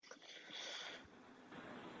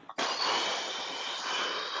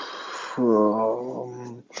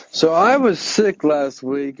So I was sick last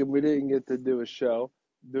week and we didn't get to do a show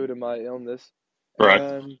due to my illness.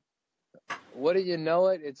 Correct. And what do you know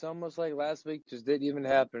it? It's almost like last week just didn't even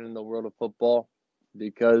happen in the world of football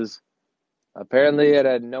because apparently it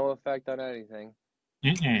had no effect on anything.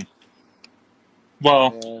 Mm-mm. Well,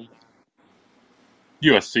 And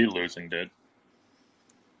USC losing did.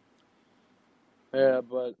 yeah,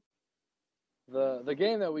 but the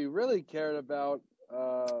game that we really cared about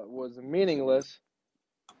was meaningless,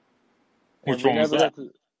 and Which we one was never that? got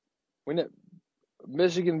to. We ne-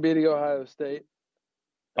 Michigan beating Ohio State,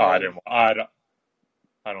 Oh, I and didn't. I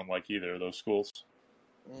don't like either of those schools.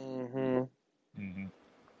 hmm Mm-hmm.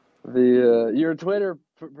 the your Twitter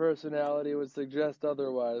personality would suggest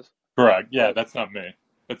otherwise, Correct. Yeah, but that's not me.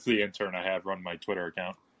 That's the intern I have run my Twitter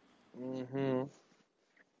account. hmm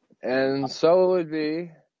and so it would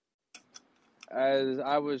be as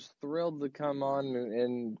I was thrilled to come on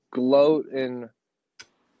and gloat and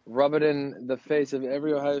rub it in the face of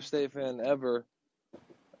every Ohio State fan ever.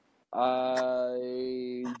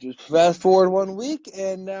 I just fast forward 1 week,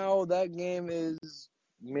 and now that game is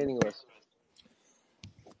meaningless.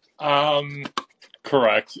 Um,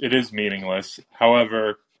 correct. It is meaningless.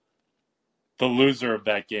 However, the loser of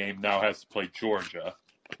that game now has to play Georgia,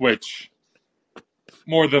 which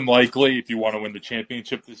more than likely, if you want to win the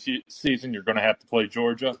championship this season, you're going to have to play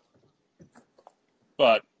Georgia.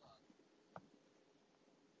 But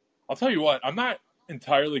I'll tell you what, I'm not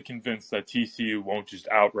entirely convinced that TCU won't just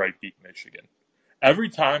outright beat Michigan. Every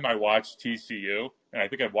time I watch TCU, and I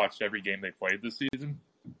think I've watched every game they played this season,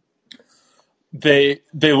 they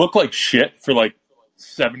look like shit for like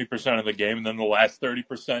 70% of the game, and then the last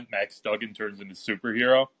 30%, Max Duggan turns into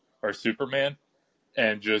superhero or Superman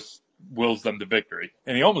and just wills them to victory.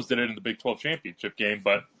 And he almost did it in the Big 12 championship game,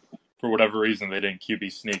 but for whatever reason, they didn't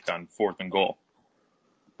QB sneak on 4th and goal.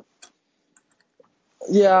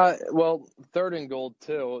 Yeah, well, third and goal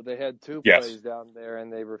too. They had two Yes, plays down there,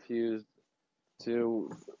 and they refused to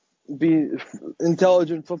be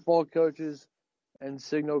intelligent football coaches and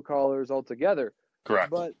signal callers altogether. correct.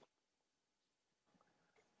 But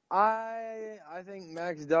I think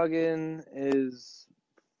Max Duggan is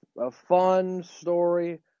a fun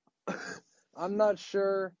story. I'm not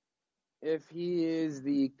sure if he is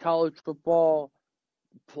the college football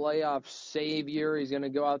playoff savior. He's going to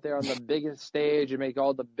go out there on the biggest stage and make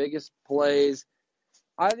all the biggest plays.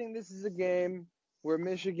 I think this is a game where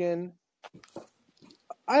Michigan,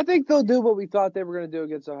 I think they'll do what we thought they were going to do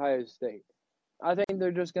against Ohio State. I think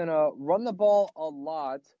they're just going to run the ball a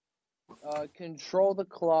lot, control the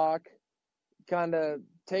clock, kind of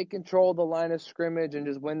take control of the line of scrimmage and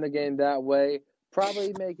just win the game that way.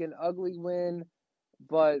 Probably make an ugly win,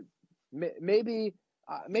 but maybe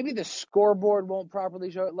the scoreboard won't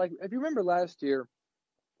properly show it. Like, if you remember last year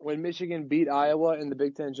when Michigan beat Iowa in the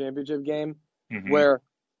Big Ten championship game, Mm-hmm. where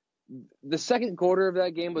the second quarter of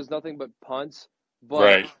that game was nothing but punts, but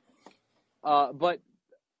Right. but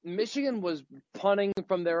Michigan was punting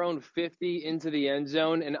from their own 50 into the end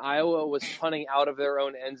zone, and Iowa was punting out of their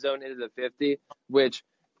own end zone into the 50, which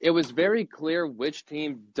it was very clear which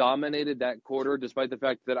team dominated that quarter, despite the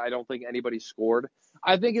fact that I don't think anybody scored.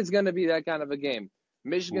 I think it's going to be that kind of a game.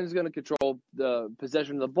 Michigan's going to control the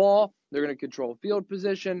possession of the ball. They're going to control field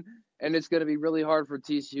position, and it's going to be really hard for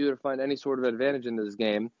TCU to find any sort of advantage in this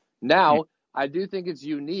game. Now, I do think it's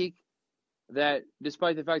unique that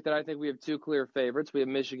despite the fact that I think we have two clear favorites, we have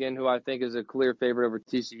Michigan, who I think is a clear favorite over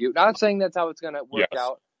TCU. Not saying that's how it's going to work Yes.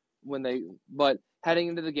 out but heading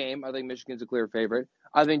into the game, I think Michigan's a clear favorite.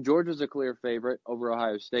 I think Georgia's a clear favorite over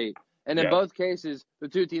Ohio State. And in Yeah. both cases, the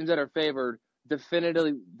two teams that are favored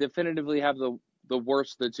definitively have the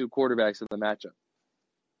worst of the two quarterbacks in the matchup.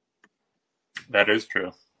 That is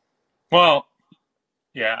true. Well,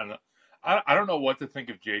 yeah, and I don't know what to think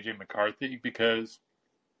of J.J. McCarthy because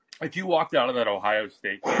if you walked out of that Ohio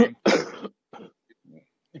State game,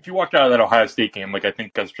 like I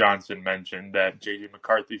think Gus Johnson mentioned that J.J.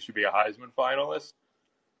 McCarthy should be a Heisman finalist.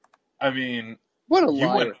 I mean, What a you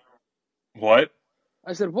went liar. what?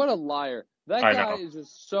 I said, what a liar. That I guy know. is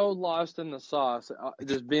just so lost in the sauce,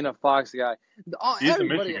 just being a Fox guy. He's a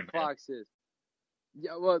Everybody Michigan at man. Fox is.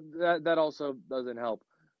 Yeah, well, that also doesn't help.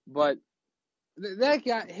 But that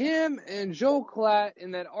guy, him and Joe Klatt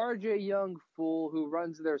and that R.J. Young fool who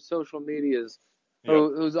runs their social medias, Yep.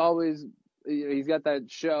 who's always, he's got that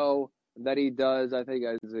show that he does, I think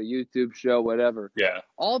it's a YouTube show, whatever. Yeah.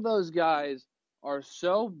 All those guys are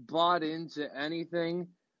so bought into anything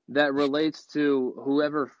that relates to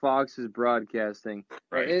whoever Fox is broadcasting.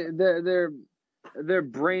 Right. Their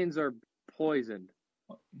brains are poisoned.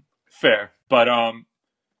 Fair. But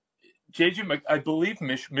I believe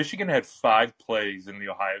Michigan had 5 plays in the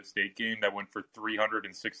Ohio State game that went for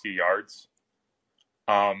 360 yards.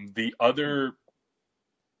 The other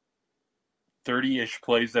 30-ish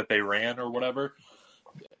plays that they ran or whatever,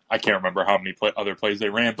 I can't remember how many other plays they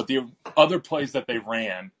ran, but the other plays that they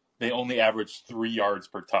ran, they only averaged 3 yards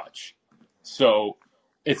per touch. So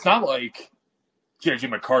it's not like J.J.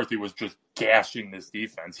 McCarthy was just gashing this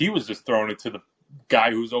defense. He was just throwing it to the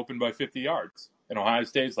guy who's open by 50 yards. And Ohio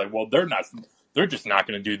State's like, well, they're just not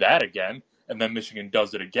going to do that again. And then Michigan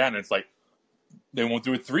does it again. And it's like, they won't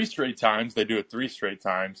do it 3 straight times. They do it 3 straight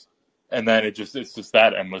times. And then it's just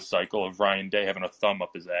that endless cycle of Ryan Day having a thumb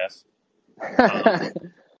up his ass.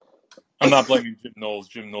 I'm not blaming Jim Knowles.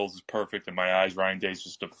 Jim Knowles is perfect in my eyes. Ryan Day's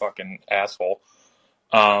just a fucking asshole.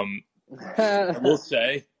 I will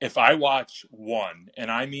say, if I watch one,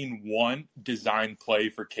 and I mean one design play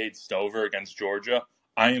for Cade Stover against Georgia,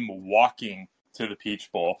 I am walking to the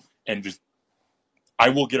Peach Bowl and I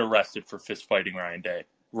will get arrested for fist fighting Ryan Day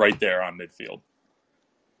right there on midfield.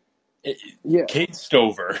 Yeah. Cade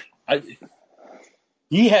Stover,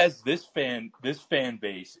 he has this fan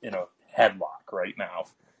base in a headlock right now.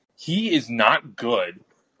 He is not good,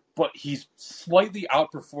 but he's slightly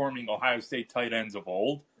outperforming Ohio State tight ends of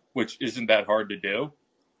old, which isn't that hard to do.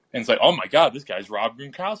 And it's like, oh my God, this guy's Rob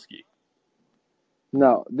Gronkowski.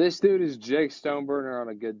 No, this dude is Jake Stoneburner on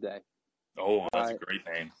a good day. Oh, that's a great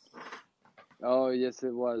name. Oh, yes,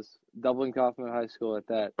 it was. Dublin Kaufman High School at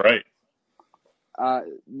that. Right.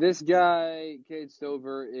 This guy, Cade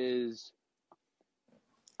Stover, is...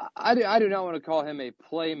 I do not want to call him a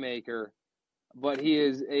playmaker, but he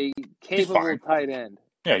is a capable tight end.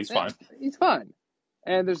 Yeah, he's fine. He's fine.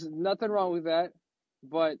 And there's nothing wrong with that.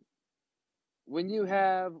 But when you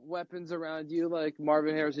have weapons around you like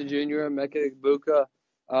Marvin Harrison Jr. and Emeka Egbuka,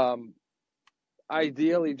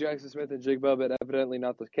 ideally Jackson Smith and Jigba, but evidently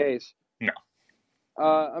not the case. No.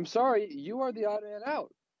 I'm sorry, you are the odd man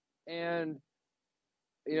out. And,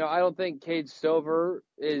 I don't think Cade Stover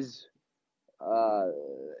is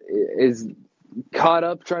caught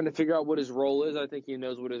up trying to figure out what his role is. I think he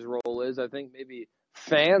knows what his role is. I think maybe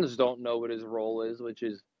fans don't know what his role is, which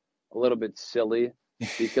is a little bit silly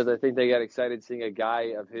because I think they got excited seeing a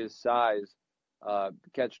guy of his size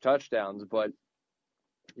catch touchdowns. But,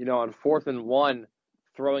 on 4th and 1,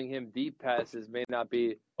 throwing him deep passes may not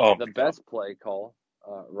be the best play call,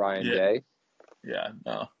 Ryan Day. Yeah,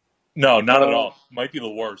 no. No, not at all. Might be the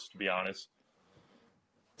worst, to be honest.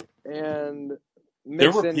 And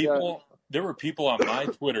there were people on my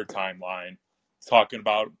Twitter timeline talking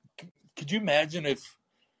about, could you imagine if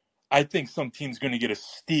I think some team's going to get a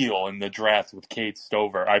steal in the draft with Cade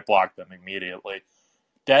Stover? I blocked them immediately.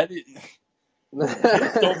 Cade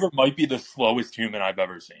Stover might be the slowest human I've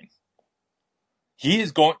ever seen. He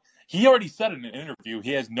already said in an interview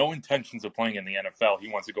he has no intentions of playing in the NFL. He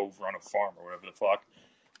wants to go run a farm or whatever the fuck.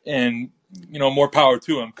 And, more power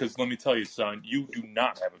to him, because let me tell you, son, you do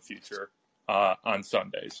not have a future on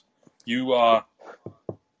Sundays. And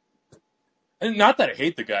not that I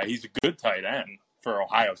hate the guy. He's a good tight end for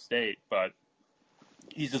Ohio State, but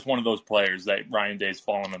he's just one of those players that Ryan Day's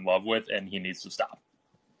fallen in love with, and he needs to stop.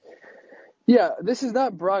 Yeah, this is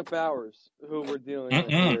not Brock Bowers who we're dealing with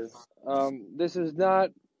here. This is not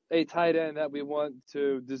a tight end that we want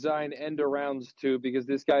to design end arounds to because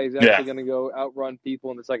this guy is actually going to go outrun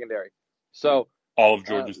people in the secondary. So all of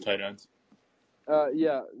Georgia's tight ends.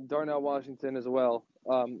 Yeah, Darnell Washington as well.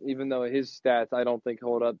 Even though his stats I don't think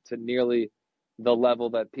hold up to nearly the level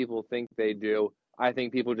that people think they do. I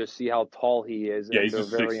think people just see how tall he is. Yeah, and he's they're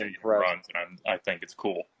just very 6'8" impressed. runs, and I think it's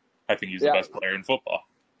cool. I think he's the best player in football.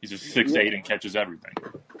 He's just 6'8" and catches everything.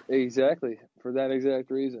 Exactly, for that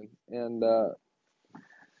exact reason. And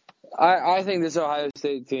I think this Ohio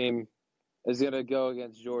State team is going to go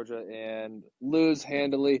against Georgia and lose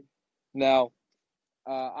handily. Now,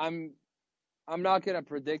 I'm not going to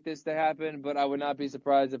predict this to happen, but I would not be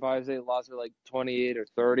surprised if Ohio State lost for like 28 or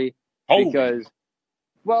 30. Because,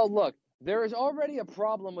 well, look, there is already a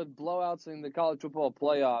problem with blowouts in the college football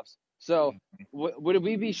playoffs. So would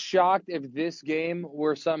we be shocked if this game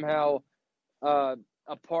were somehow a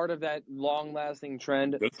part of that long-lasting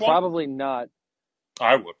trend? Probably not.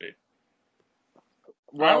 I would be.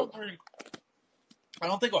 Well, I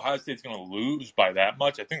don't think Ohio State's going to lose by that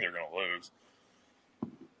much. I think they're going to lose.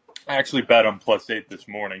 I actually bet on +8 this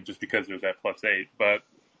morning just because there's that +8. But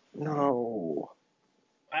no.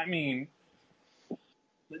 I mean,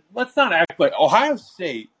 let's not act like Ohio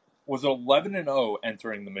State was 11-0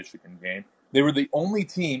 entering the Michigan game. They were the only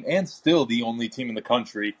team, and still the only team in the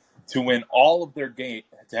country, to win all of their game,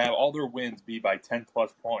 to have all their wins be by 10+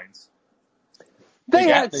 points. They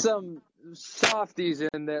had some softies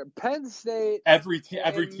in there. Penn State, Every team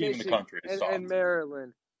in the Michigan, country is soft. and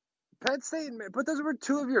Maryland. Penn State, but those were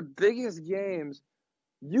two of your biggest games.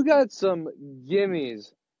 You got some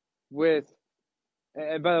gimmies with.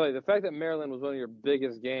 And by the way, the fact that Maryland was one of your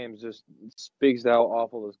biggest games just speaks to how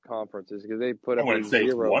awful this conference is because they put I up a wouldn't say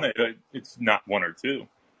it's 0. one. It's not 1 or 2.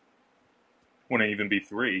 Wouldn't even be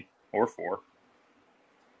 3 or 4.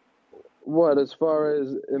 What, as far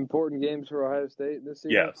as important games for Ohio State this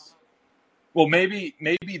season? Yes. Well, maybe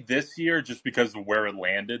this year just because of where it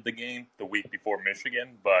landed the game the week before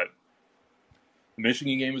Michigan, but the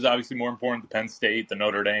Michigan game was obviously more important. The Penn State, the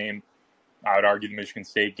Notre Dame, I would argue the Michigan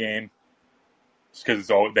State game, just because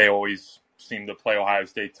they always seem to play Ohio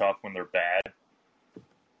State tough when they're bad.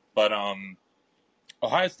 But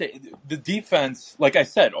Ohio State, the defense, like I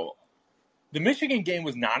said, the Michigan game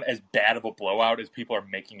was not as bad of a blowout as people are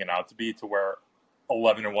making it out to be, to where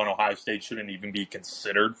 11-1 Ohio State shouldn't even be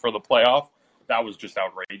considered for the playoff. That was just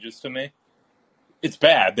outrageous to me. It's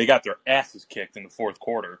bad. They got their asses kicked in the fourth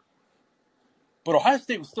quarter. But Ohio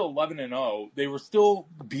State was still 11-0. They were still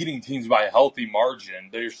beating teams by a healthy margin.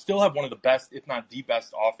 They still have one of the best, if not the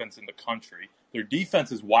best, offense in the country. Their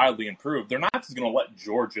defense is wildly improved. They're not just going to let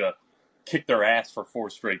Georgia kick their ass for 4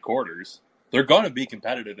 straight quarters. They're going to be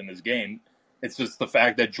competitive in this game. It's just the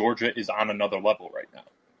fact that Georgia is on another level right now.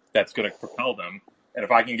 That's going to propel them. And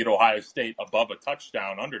if I can get Ohio State above a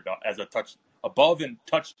touchdown underdog, above and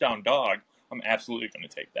touchdown dog, I'm absolutely going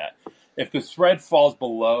to take that. If the spread falls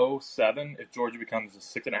below 7, if Georgia becomes a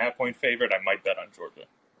 6.5-point favorite, I might bet on Georgia.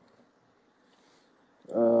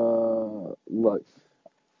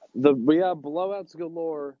 Look, we have blowouts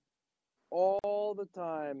galore all the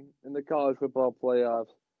time in the college football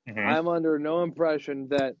playoffs. Mm-hmm. I'm under no impression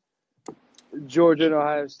that Georgia and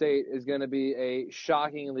Ohio State is going to be a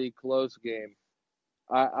shockingly close game.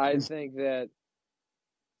 I think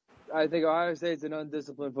Ohio State's an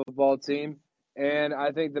undisciplined football team, and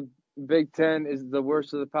I think the Big Ten is the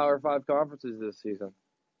worst of the Power 5 conferences this season.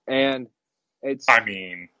 And it's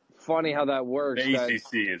funny how that works. The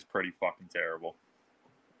ACC is pretty fucking terrible.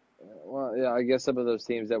 Well, yeah, I guess some of those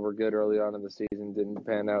teams that were good early on in the season didn't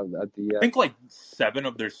pan out at the end. I think like 7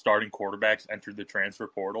 of their starting quarterbacks entered the transfer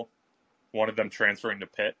portal. One of them transferring to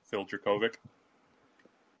Pitt, Phil Dracovic.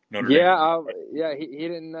 He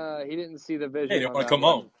didn't see the vision. Hey, he didn't want to come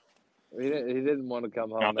home. He didn't want to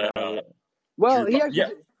come home. Well,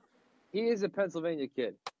 he is a Pennsylvania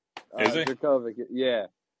kid. Is he? Dracovic, yeah.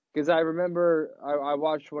 Because I remember I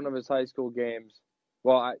watched one of his high school games.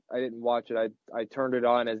 Well, I didn't watch it. I turned it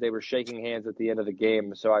on as they were shaking hands at the end of the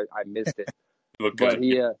game, so I missed it. Look but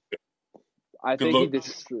good. I think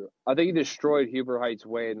he destroyed Huber Heights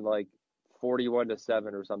Way in like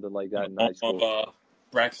 41-7 or something like that in high school. Of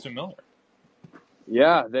Braxton Miller.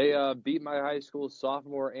 Yeah, they beat my high school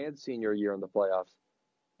sophomore and senior year in the playoffs.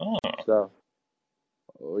 Oh. So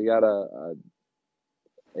we got a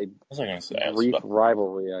brief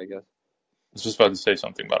rivalry, I guess. I was just about to say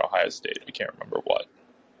something about Ohio State. I can't remember what.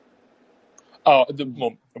 Oh, it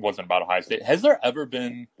wasn't about Ohio State. Has there ever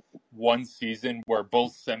been one season where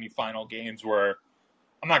both semifinal games were,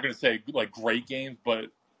 I'm not going to say like great games, but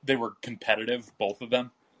they were competitive, both of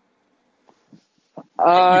them?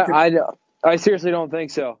 I seriously don't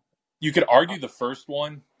think so. You could argue the first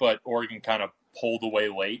one, but Oregon kind of pulled away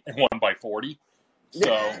late and won by 40.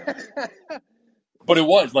 So, but it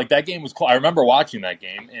was like that game was cool. I remember watching that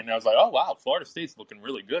game, and I was like, "Oh wow, Florida State's looking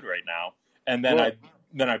really good right now." And then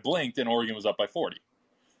I blinked, and Oregon was up by 40.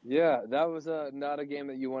 Yeah, that was not a game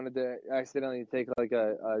that you wanted to accidentally take like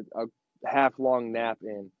a half-long nap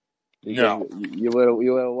in. No, you would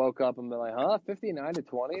have woke up and been like, "Huh,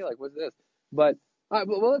 59-20? Like, what's this?" But all right,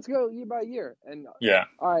 well, let's go year by year. And yeah,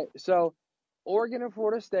 all right. So Oregon and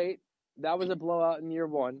Florida State, that was a blowout in year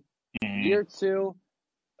 1. Mm-hmm. Year 2,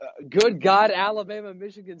 good God, Alabama,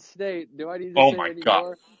 Michigan State. Do I need to say my any God.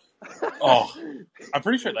 more? Oh, I'm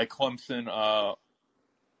pretty sure that Clemson.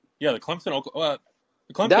 The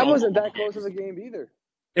Clemson. That wasn't that close of a game either.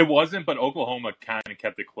 It wasn't, but Oklahoma kind of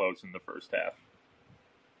kept it close in the first half.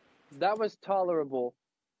 That was tolerable.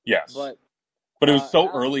 Yes, but it was so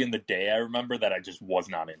early in the day. I remember that I just was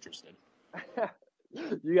not interested.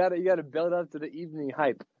 You gotta build up to the evening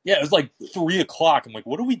hype. Yeah, it was like 3:00. I'm like,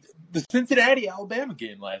 what are we? The Cincinnati Alabama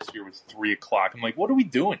game last year was 3:00. I'm like, what are we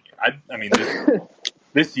doing here? I mean,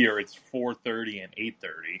 this year it's 4:30 and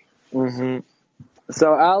 8:30. Mm-hmm.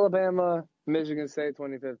 So Alabama, Michigan State,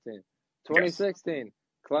 2015, 2016. Yes.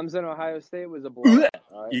 Clemson, Ohio State was a blowout.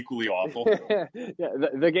 Right? Equally awful. Yeah,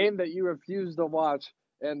 the game that you refused to watch,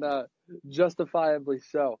 and justifiably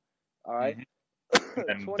so. All right. Mm-hmm.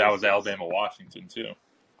 And that was Alabama, Washington too.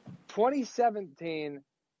 2017,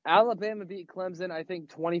 Alabama beat Clemson, I think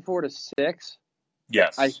 24-6. I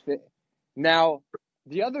Yes. think. Now,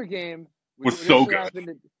 the other game, Was this so so good. happened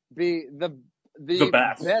to be The the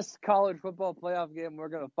best. best college football playoff game we're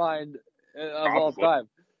going to find of all Probably. time.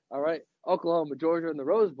 All right, Oklahoma, Georgia, in the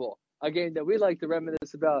Rose Bowl, a game that we like to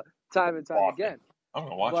reminisce about time and time Often. again. I'm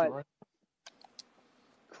going to watch it But right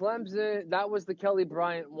Clemson, that was the Kelly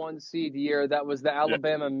Bryant 1 seed year. That was the now.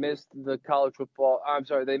 Alabama missed the college football. I'm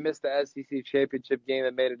sorry, they missed the SEC championship game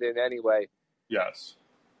and made it in anyway. Yes.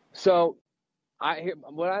 So,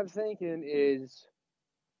 what I'm thinking is,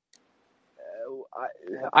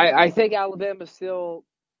 I think Alabama still.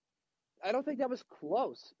 I don't think that was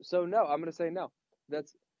close. So no, I'm going to say no. And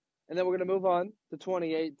then we're going to move on to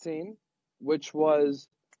 2018, which was.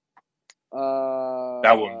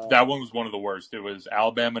 That one was one of the worst. It was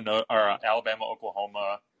Alabama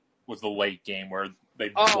Oklahoma was the late game where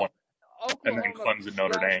they won, and then Oklahoma Clemson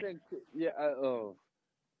Notre smashed Dame.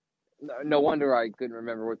 No wonder I couldn't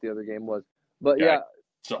remember what the other game was. But Yeah, yeah, it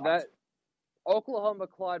sucked. that Oklahoma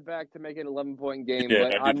clawed back to make it an 11-point It game.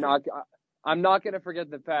 did. But I did. I'm not going to forget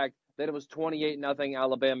the fact that it was 28-0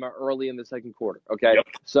 Alabama early in the second quarter. Okay, Yep.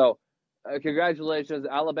 so congratulations,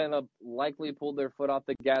 Alabama likely pulled their foot off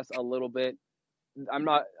the gas a little bit.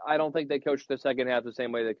 I don't think they coached the second half the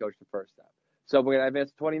same way they coached the first half. So we're going to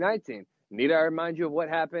advance to 2019. Need I remind you of what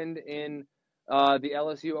happened in the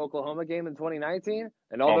LSU Oklahoma game in 2019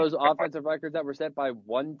 and all those offensive records that were set by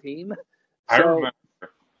one team? I remember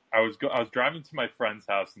I was driving to my friend's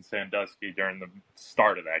house in Sandusky during the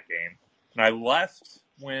start of that game, and I left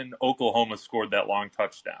when Oklahoma scored that long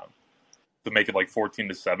touchdown to make it like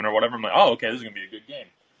 14-7 or whatever. I'm like, oh, okay, this is gonna be a good game.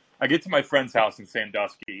 I get to my friend's house in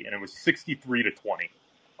Sandusky, and it was 63-20.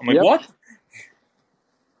 I'm like, Yep. what?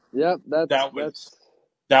 Yep, that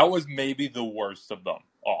was maybe the worst of them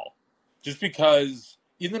all, just because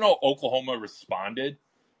even though Oklahoma responded,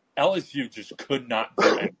 LSU just could not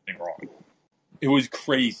do anything wrong. It was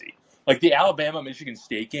crazy. Like the Alabama-Michigan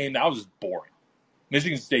State game, that was boring.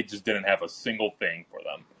 Michigan State just didn't have a single thing for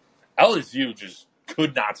them. LSU just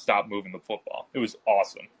could not stop moving the football. It was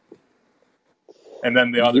awesome. And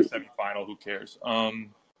then the other semifinal, who cares?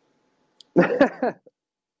 that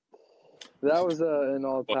was an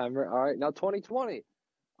all-timer. All right, now 2020.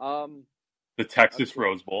 The Texas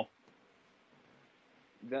Rose Bowl.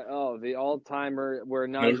 The all-timer where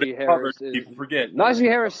Notre Najee Dame Harris covered. People forget. Najee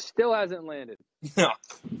Harris still hasn't landed.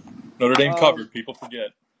 Notre Dame covered. People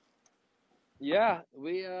forget. Yeah,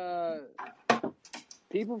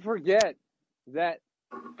 people forget that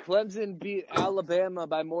Clemson beat Alabama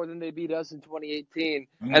by more than they beat us in 2018,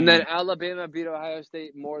 and then Alabama beat Ohio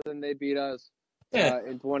State more than they beat us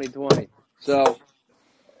in 2020. So,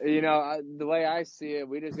 the way I see it,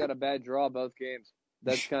 we just got a bad draw both games.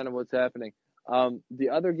 That's kind of what's happening. The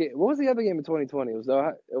other game, what was the other game in 2020? It was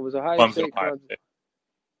Ohio State. Ohio State.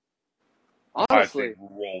 Honestly, Ohio State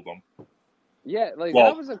rolled them. Yeah,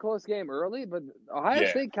 that was a close game early, but Ohio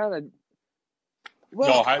State kind of. Well,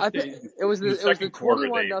 no, Ohio State, it was the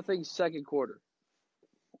 21-0 second quarter.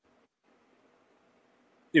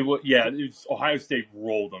 It was Ohio State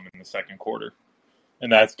rolled them in the second quarter,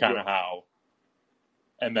 and that's kind of how.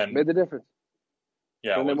 And then made the difference.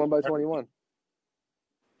 Yeah, and they won by 21.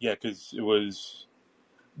 Yeah, because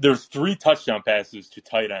there's 3 touchdown passes to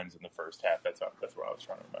tight ends in the first half. That's what I was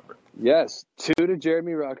trying to remember. Yes, 2 to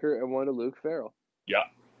Jeremy Rucker and 1 to Luke Farrell. Yeah,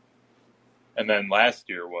 and then last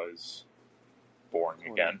year was boring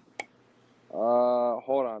again.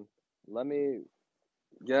 Hold on, let me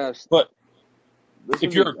guess. But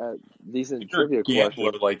if you're a decent trivia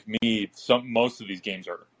gambler question like me, most of these games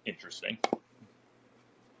are interesting.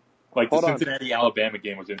 Like the Cincinnati Alabama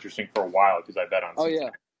game was interesting for a while because I bet on Cincinnati. Oh yeah.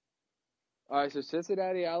 All right, so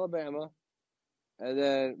Cincinnati, Alabama, and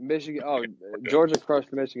then Michigan. Oh, Georgia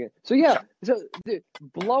crushed Michigan. So yeah,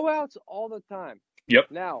 blowouts all the time.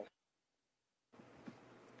 Yep. Now,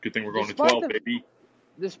 good thing we're going to 12, baby.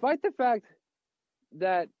 Despite the fact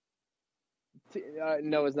that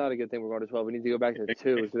no, it's not a good thing we're going to 12. We need to go back to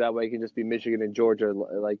 2, so that way it can just be Michigan and Georgia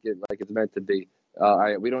like it's meant to be. All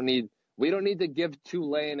right, we don't need to give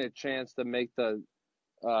Tulane a chance to make the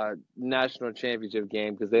national championship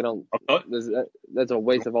game because they don't. That's a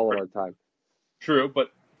waste of all of our time. True,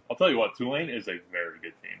 but I'll tell you what, Tulane is a very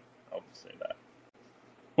good team. I'll just say that.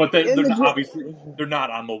 But they're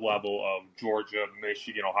not on the level of Georgia,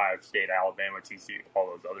 Michigan, Ohio State, Alabama, TCU, all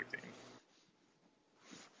those other teams.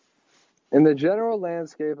 In the general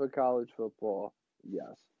landscape of college football,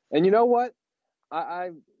 yes. And you know what?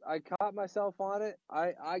 I caught myself on it.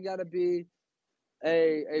 I gotta be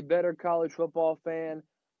a better college football fan.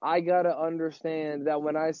 I gotta understand that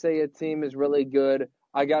when I say a team is really good,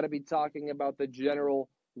 I gotta be talking about the general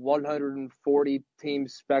 140 team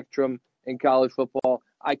spectrum in college football.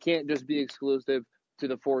 I can't just be exclusive to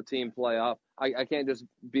the 4-team playoff. I can't just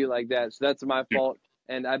be like that. So that's my fault.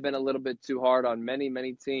 And I've been a little bit too hard on many,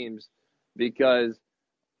 many teams because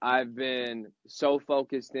I've been so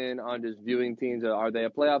focused in on just viewing teams. Are they a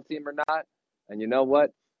playoff team or not? And you know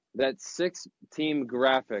what? That 6-team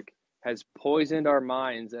graphic has poisoned our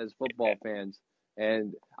minds as football fans.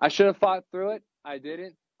 And I should have fought through it. I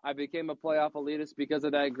didn't. I became a playoff elitist because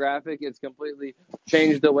of that graphic. It's completely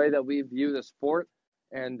changed the way that we view the sport.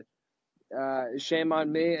 And shame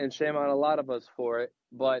on me and shame on a lot of us for it.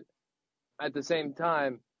 But at the same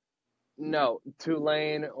time, no,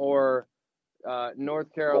 Tulane or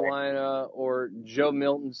North Carolina or Joe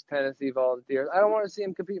Milton's Tennessee Volunteers, I don't want to see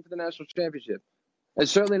him compete for the national championship. And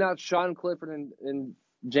certainly not Sean Clifford and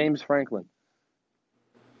James Franklin.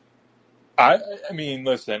 I mean,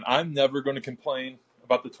 listen, I'm never going to complain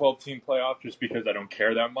about the 12-team playoff just because I don't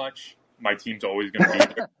care that much. My team's always going to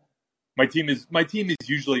be there. My team is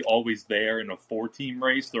usually always there in a 4-team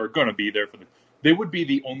race. They're going to be there for they would be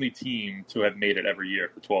the only team to have made it every year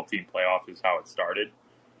if the 12-team playoff is how it started.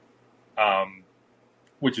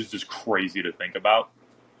 Which is just crazy to think about.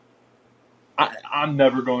 I'm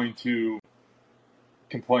never going to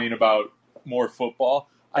complain about more football.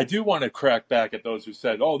 I do want to crack back at those who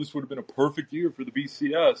said, oh, this would have been a perfect year for the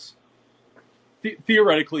BCS.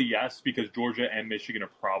 Theoretically, yes, because Georgia and Michigan are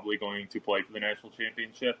probably going to play for the national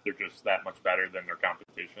championship. They're just that much better than their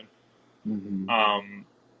competition. Mm-hmm.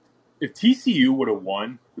 If TCU would have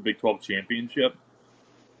won the Big 12 championship,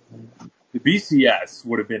 the BCS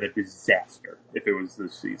would have been a disaster if it was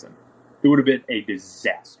this season. It would have been a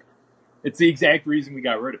disaster. It's the exact reason we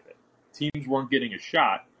got rid of it. Teams weren't getting a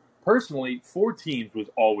shot. Personally, 4 teams was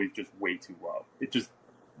always just way too low. It's just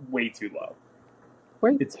way too low.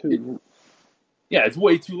 It's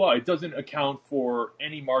way too low. It doesn't account for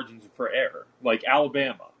any margins for error. Like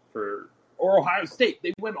Alabama or Ohio State.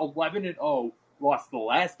 They went 11-0, lost the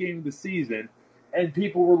last game of the season, and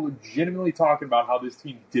people were legitimately talking about how this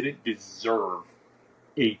team didn't deserve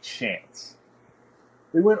a chance.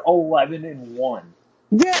 They went 11-1.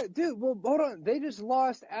 Yeah, dude. Well, hold on. They just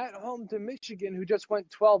lost at home to Michigan, who just went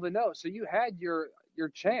 12-0. So you had your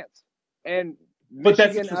chance. And but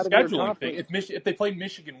Michigan that's just a scheduling thing. If they played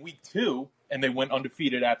Michigan week 2 and they went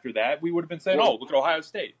undefeated after that, we would have been saying, "Oh, look at Ohio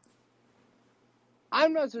State."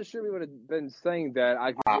 I'm not so sure we would have been saying that.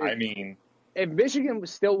 If Michigan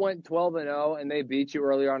still went 12-0 and they beat you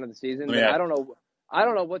earlier on in the season, then I don't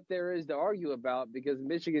know what there is to argue about because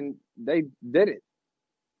Michigan, they did it.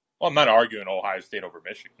 Well, I'm not arguing Ohio State over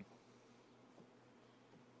Michigan.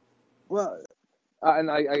 Well,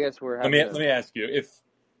 and I guess we're having let me ask you, if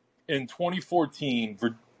in 2014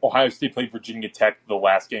 Ohio State played Virginia Tech the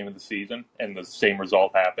last game of the season and the same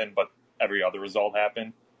result happened, but every other result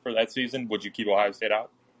happened for that season, would you keep Ohio State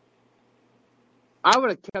out? I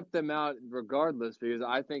would have kept them out regardless because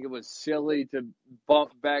I think it was silly to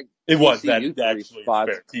bump back TCU was that 3 actually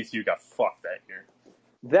spots. Fair. TCU got fucked that year.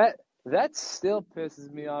 That still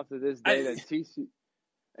pisses me off to this day that TCU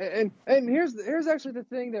and here's actually the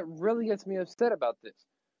thing that really gets me upset about this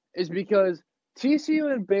is because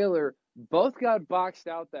TCU and Baylor both got boxed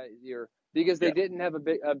out that year because they didn't have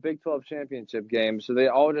a Big 12 championship game, so they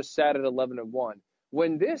all just sat at 11-1.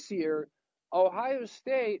 When this year Ohio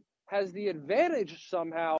State has the advantage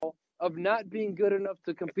somehow of not being good enough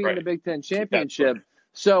to compete in the Big Ten championship.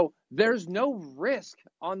 So there's no risk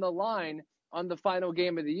on the line on the final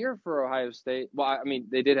game of the year for Ohio State. Well, I mean,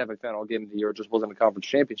 they did have a final game of the year. It just wasn't a conference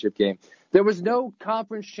championship game. There was no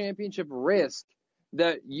conference championship risk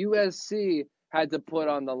that USC had to put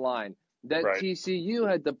on the line, that TCU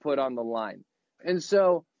had to put on the line. And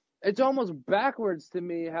so it's almost backwards to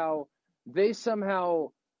me how they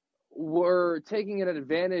somehow were taking an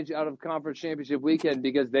advantage out of conference championship weekend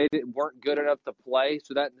because they weren't good enough to play.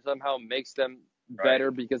 So that somehow makes them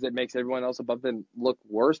better because it makes everyone else above them look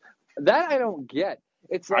worse. That I don't get.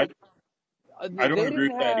 It's like I don't agree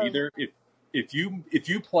with that either. If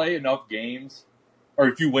you play enough games, or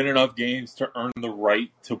if you win enough games to earn the right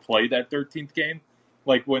to play that 13th game,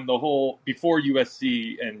 like when before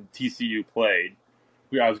USC and TCU played,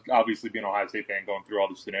 I was obviously being an Ohio State fan going through all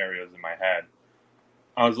the scenarios in my head.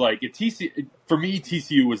 I was like, for me,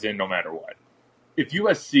 TCU was in no matter what. If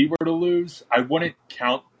USC were to lose, I wouldn't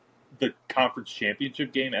count the conference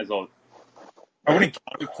championship game I wouldn't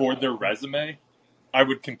count it for their resume. I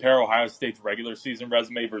would compare Ohio State's regular season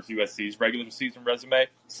resume versus USC's regular season resume.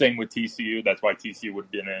 Same with TCU. That's why TCU would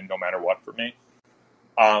have been in no matter what for me.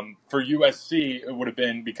 For USC, it would have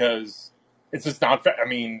been because it's just not fair. I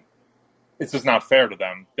mean, it's just not fair to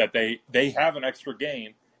them that they have an extra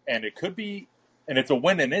game, and it could be And it's a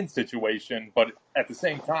win-and-in situation, but at the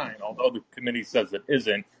same time, although the committee says it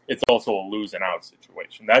isn't, it's also a lose-and-out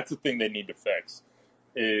situation. That's the thing they need to fix,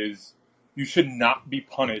 is you should not be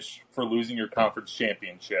punished for losing your conference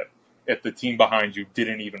championship if the team behind you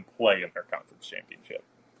didn't even play in their conference championship.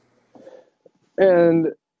 And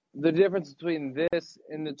the difference between this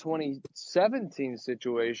and the 2017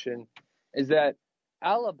 situation is that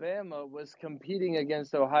Alabama was competing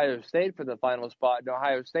against Ohio State for the final spot, and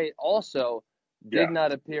Ohio State also did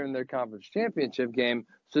not appear in their conference championship game,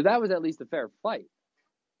 so that was at least a fair fight.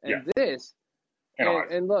 And this,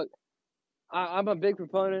 and look, I'm a big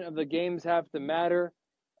proponent of the games have to matter.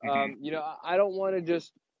 You know, I don't want to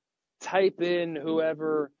just type in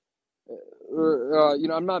whoever. You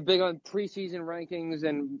know, I'm not big on preseason rankings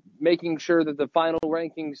and making sure that the final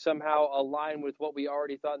rankings somehow align with what we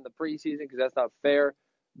already thought in the preseason, because that's not fair.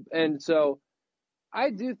 And so I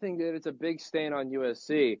do think that it's a big stain on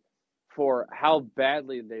USC for how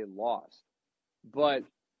badly they lost. But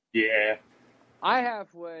I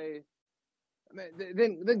halfway,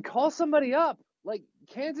 then call somebody up, like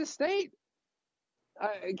Kansas State.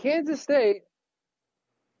 Kansas State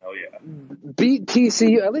beat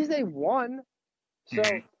TCU. At least they won. So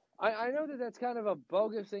I know that that's kind of a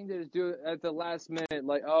bogus thing to just do at the last minute.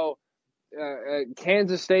 Like,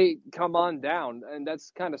 Kansas State, come on down. And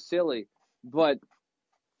that's kind of silly. But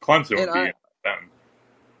Clemson would be them.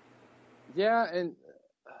 Yeah, and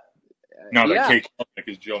now that Kate Klubnik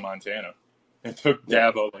is Joe Montana. It took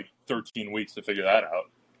Dabo like 13 weeks to figure that out.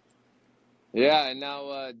 Yeah, and now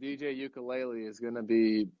DJ Ukulele is going to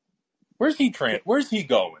be. Where's he going?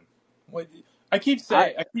 I keep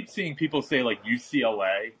seeing people say like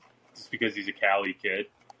UCLA just because he's a Cali kid.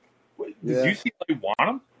 Does UCLA want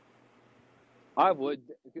him? I would.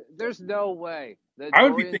 There's no way that I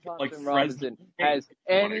would be Dorian thinking like Thompson-Robinson has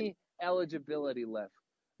any eligibility left.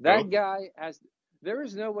 That guy has. There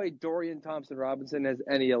is no way Dorian Thompson-Robinson has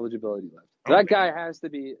any eligibility left. That guy has to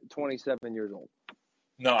be 27 years old.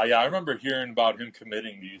 No, I remember hearing about him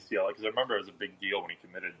committing to UCLA because I remember it was a big deal when he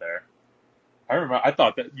committed there. I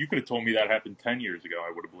thought that you could have told me that happened 10 years ago.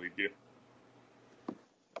 I would have believed you.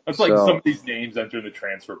 That's like some of these names enter the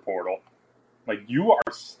transfer portal. Like, you are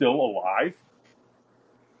still alive?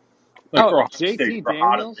 Like for Ohio State,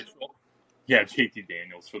 Daniels? Mitchell. Yeah, JT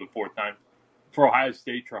Daniels for the fourth time. For Ohio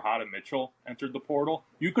State, Trahada Mitchell entered the portal.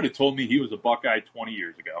 You could have told me he was a Buckeye 20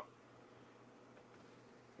 years ago.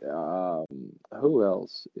 Who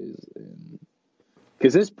else is in?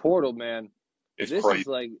 Because this portal, man, this crazy. Is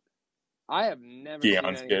like, I have never seen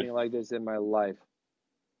anything like this in my life.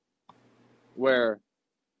 Where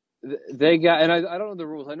they got, and I don't know the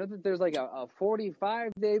rules. I know that there's like a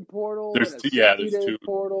 45-day portal. There's two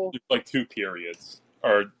portal. There's like 2 periods,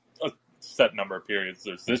 or a set number of periods.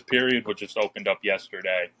 There's this period, which just opened up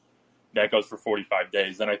yesterday. That goes for 45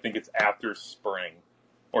 days. Then I think it's after spring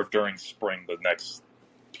or during spring the next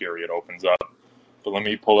period opens up. But let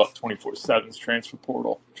me pull up 24/7's transfer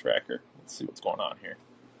portal tracker. Let's see what's going on here.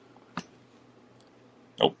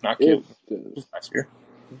 Nope, not cute. Just last year.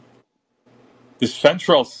 This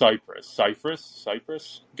Fentrell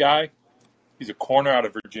Cypress guy, he's a corner out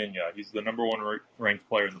of Virginia. He's the number 1 ranked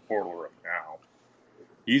player in the portal right now.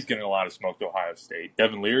 He's getting a lot of smoke to Ohio State.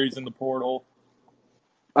 Devin Leary's in the portal.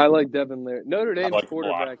 I like Devin Leary. Notre Dame's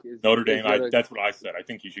quarterback is Notre Dame. That's what I said. I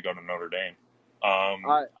think he should go to Notre Dame.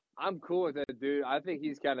 I'm cool with that, dude. I think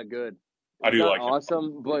he's kind of good. I do like him.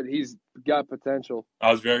 Awesome, but he's got potential.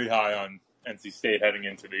 I was very high on NC State heading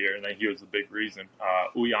into the year, and then he was the big reason.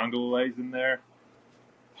 Uyangale's in there.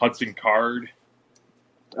 Hudson Card.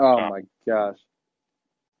 Oh, my gosh.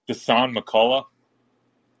 Dasan McCullough.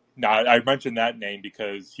 Now, I mentioned that name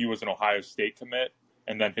because he was an Ohio State commit,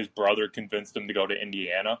 and then his brother convinced him to go to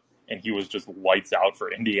Indiana, and he was just lights out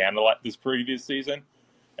for Indiana this previous season.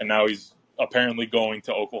 And now he's apparently going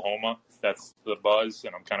to Oklahoma. That's the buzz,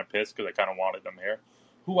 and I'm kind of pissed because I kind of wanted him here.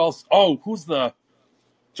 Who else? Oh, who's the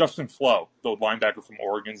Justin Flo, the linebacker from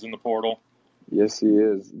Oregon's in the portal? Yes, he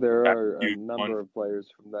is. There are a number of players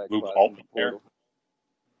from that class in the portal.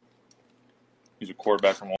 He's a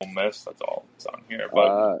quarterback from Ole Miss. That's all that's on here.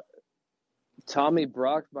 But Tommy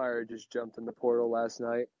Brockmeyer just jumped in the portal last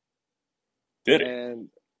night. Did he? And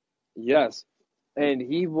yes, and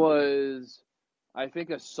he was, I think,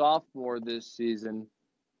 a sophomore this season,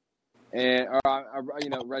 and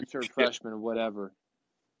redshirt freshman or whatever.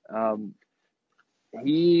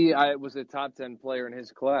 He was a top 10 player in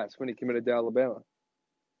his class when he committed to Alabama.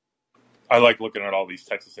 I like looking at all these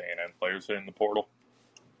Texas A&M players in the portal.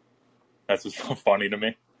 That's just so funny to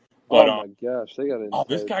me. But, my gosh, they got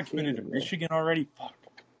this guy committed to Michigan already. Fuck.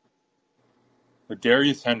 But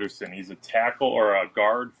Darius Henderson, he's a tackle or a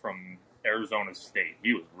guard from Arizona State.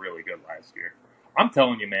 He was really good last year. I'm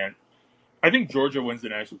telling you, man. I think Georgia wins the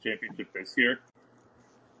national championship this year.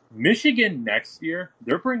 Michigan next year,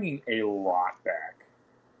 they're bringing a lot back.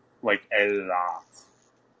 Like, a lot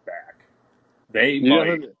back. They You know,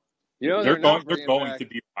 might. they're not They're bringing going back, to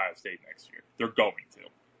beat Ohio State next year. They're going to.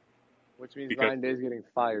 which means Because Ryan Day's getting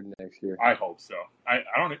fired next year. I hope so.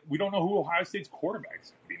 We don't know who Ohio State's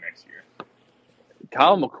quarterback's going to be next year.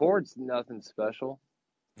 Kyle McCord's nothing special.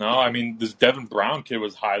 No, I mean, this Devin Brown kid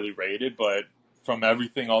was highly rated, but from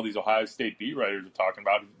everything all these Ohio State beat writers are talking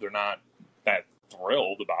about, they're not that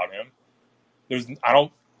thrilled about him. I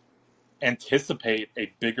don't anticipate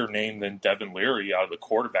a bigger name than Devin Leary out of the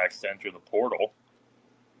quarterback center of the portal.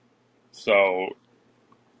 So,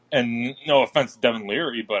 and no offense to Devin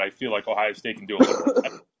Leary, but I feel like Ohio State can do a little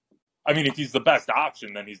better. I mean, if he's the best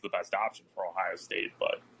option, then he's the best option for Ohio State,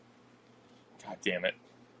 but God damn it.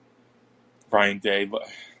 Ryan Day,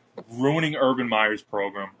 ruining Urban Meyer's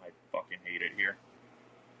program. I fucking hate it here.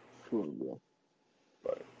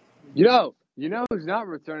 But You know who's not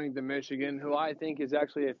returning to Michigan, who I think is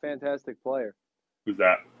actually a fantastic player? who's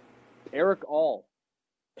that? Eric All.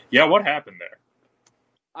 Yeah, what happened there?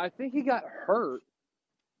 I think he got hurt,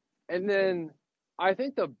 and then I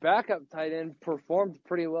think the backup tight end performed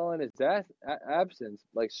pretty well in his absence,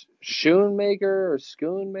 like Schoonmaker or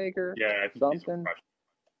Schoonmaker, Yeah, I think something.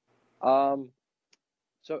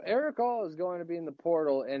 So Eric All is going to be in the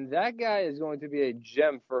portal, and that guy is going to be a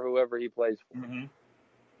gem for whoever he plays for. Mm-hmm.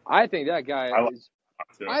 I think that guy is.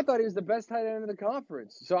 Too. I thought he was the best tight end in the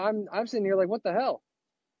conference. So I'm sitting here like, what the hell?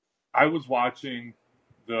 I was watching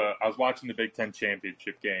the Big Ten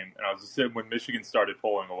championship game, and I was just sitting when Michigan started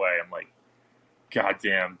pulling away. I'm like, God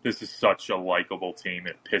damn, this is such a likable team.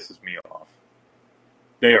 It pisses me off.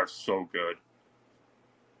 They are so good.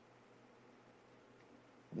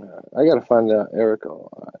 I gotta find out Eric All.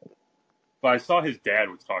 Right. But I saw his dad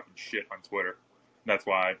was talking shit on Twitter. That's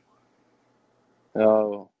why.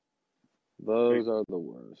 Oh, those are the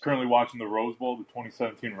worst. Currently watching the Rose Bowl, the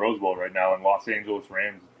 2017 Rose Bowl right now, and Los Angeles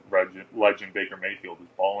Rams legend Baker Mayfield is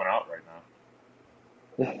balling out right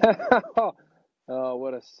now. Oh,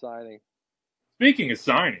 what a signing. Speaking of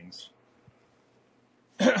signings.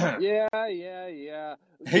 Yeah.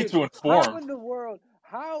 Hate to inform.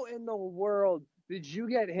 How in the world did you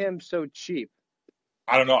get him so cheap?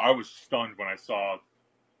 I don't know. I was stunned when I saw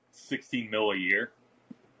 $16 million a year.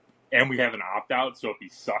 And we have an opt-out, so if he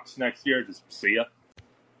sucks next year, just see ya.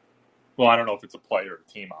 Well, I don't know if it's a player or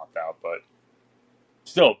a team opt-out, but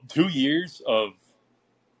still, 2 years of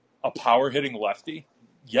a power-hitting lefty?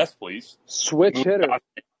 Yes, please. Switch hitter.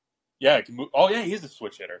 Yeah, can move. Oh, yeah, he is a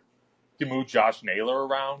switch hitter. You can move Josh Naylor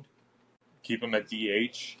around, keep him at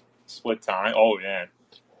DH, split time. Oh, yeah.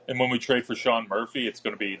 And when we trade for Sean Murphy, it's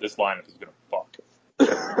going to be, this lineup is going to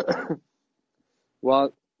fuck.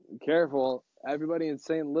 Well, careful. Everybody in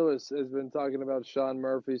St. Louis has been talking about Sean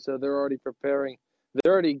Murphy, so they're already preparing.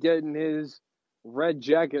 They're already getting his red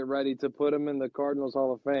jacket ready to put him in the Cardinals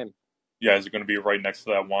Hall of Fame. Yeah, is it going to be right next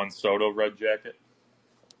to that Juan Soto red jacket?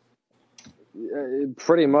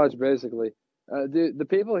 Pretty much, basically. The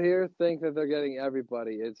people here think that they're getting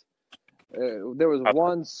everybody. There was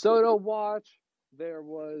Juan Soto watch. There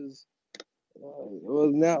was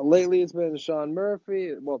now lately it's been Sean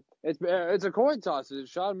Murphy. Well, it's a coin toss. Is it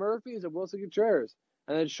Sean Murphy? Is it Wilson Contreras?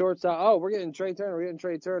 And then shorts out. Oh, we're getting Trey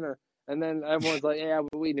Turner. And then everyone's like, yeah,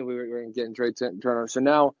 we knew we were going to get Trey Turner. So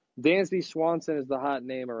now Dansby Swanson is the hot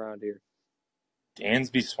name around here.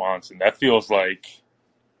 Dansby Swanson. That feels like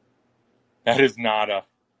that is not a.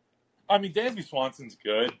 I mean, Dansby Swanson's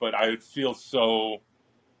good, but it would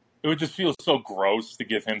just feel so gross to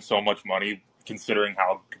give him so much money, considering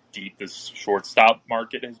how deep this shortstop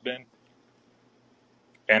market has been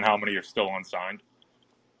and how many are still unsigned.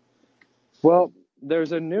 Well,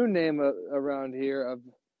 there's a new name around here of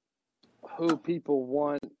who people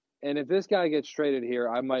want, and if this guy gets traded here,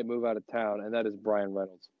 I might move out of town, and that is Brian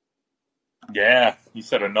Reynolds. Yeah, he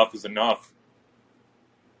said enough is enough.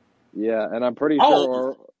 Yeah, and I'm pretty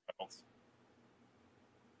sure. It's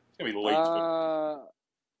gonna be late.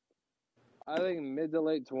 I think mid to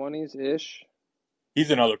late 20s ish.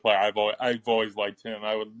 He's another player I've always liked him.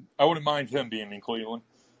 I wouldn't mind him being in Cleveland.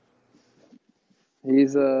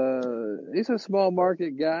 He's a small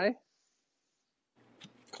market guy.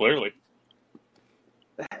 Clearly.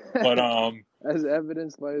 But as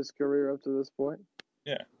evidenced by his career up to this point.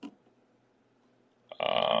 Yeah.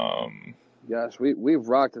 Gosh, we've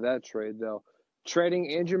rocked that trade though.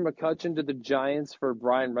 Trading Andrew McCutchen to the Giants for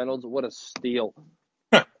Brian Reynolds, what a steal.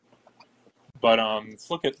 But let's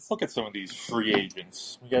look at some of these free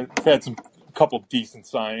agents. We've had a couple of decent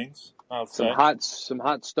signings. Some hot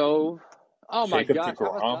stove. Oh my Jacob gosh! How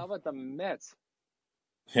deGrom. about the Mets?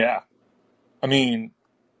 Yeah. I mean,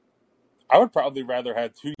 I would probably rather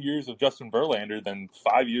have 2 years of Justin Verlander than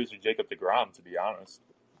 5 years of Jacob deGrom, to be honest.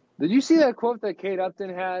 Did you see that quote that Kate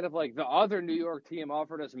Upton had of like the other New York team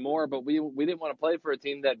offered us more, but we didn't want to play for a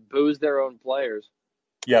team that boos their own players?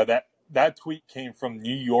 Yeah, that tweet came from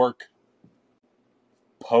New York.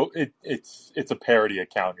 It's a parody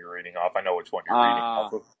account you're reading off. I know which one you're reading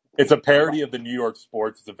off of. It's a parody of the New York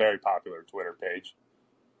Sports. It's a very popular Twitter page.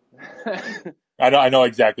 I know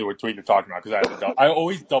exactly what tweet you're talking about because I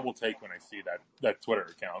always double take when I see that Twitter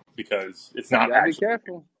account because it's not You gotta actually. be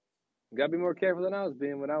careful. You gotta be more careful than I was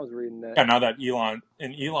being when I was reading that. And now that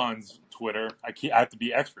Elon's Twitter, I have to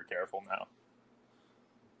be extra careful now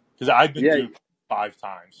because I've been duped 5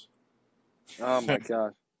 times. Oh my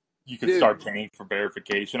gosh! You could start paying for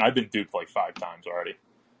verification. I've been duped like 5 times already.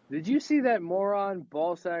 Did you see that moron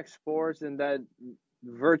Ballsack Sports and that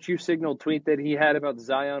virtue signal tweet that he had about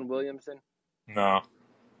Zion Williamson? No.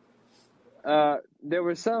 There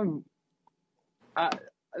was a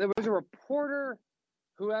reporter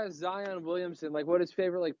who asked Zion Williamson like what his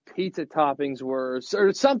favorite like pizza toppings were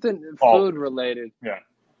or something food related. Yeah.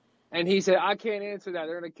 And he said, I can't answer that.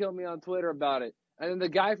 They're gonna kill me on Twitter about it. And then the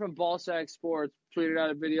guy from Ballsack Sports tweeted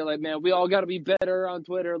out a video like, man, we all got to be better on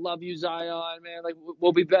Twitter. Love you, Zion, man. Like,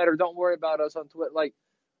 we'll be better. Don't worry about us on Twitter. Like,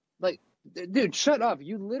 dude, shut up.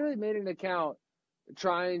 You literally made an account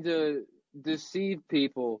trying to deceive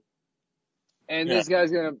people. And this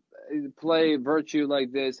guy's going to play virtue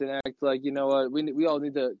like this and act like, you know what, we all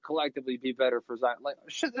need to collectively be better for Zion. Like,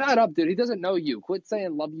 shut that up, dude. He doesn't know you. Quit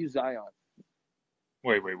saying love you, Zion.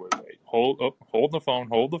 Wait. Hold the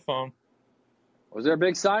phone. Was there a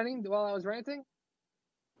big signing while I was ranting?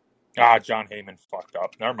 John Heyman fucked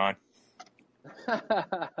up. Never mind.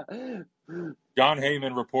 John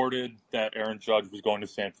Heyman reported that Aaron Judge was going to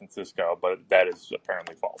San Francisco, but that is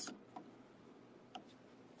apparently false.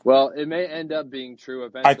 Well, it may end up being true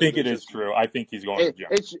eventually. I think it is true. I think he's going to the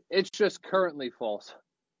Giants. It's just currently false.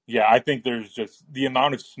 Yeah, I think there's just the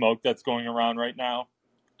amount of smoke that's going around right now.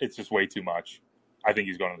 It's just way too much. I think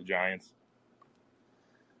he's going to the Giants.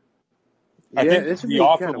 I think the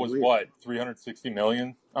offer was weird. What, $360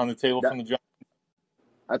 million on the table from the Giants?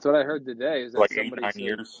 That's what I heard today. Is that like 8-9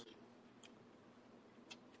 years?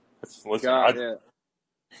 Listen,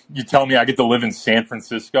 you tell me I get to live in San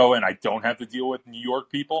Francisco and I don't have to deal with New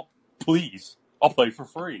York people? Please, I'll play for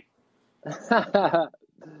free.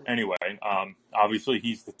 Anyway, obviously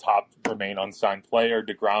he's the top remain unsigned player.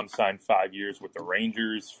 DeGrom signed 5 years with the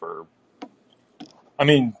Rangers for. I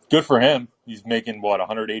mean, good for him. He's making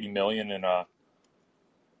 $180 million in a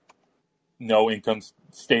no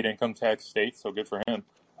state income tax state, so good for him.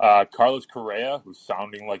 Carlos Correa, who's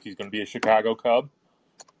sounding like he's going to be a Chicago Cub.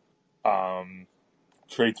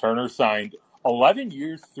 Trey Turner signed 11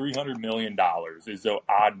 years, $300 million is an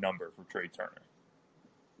odd number for Trey Turner.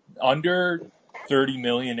 Under 30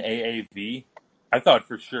 million AAV, I thought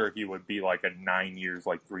for sure he would be like a 9 years,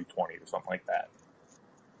 like 320 or something like that.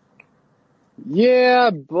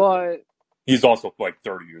 Yeah, but he's also like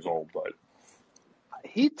 30 years old, but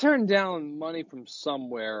he turned down money from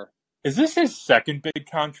somewhere. Is this his second big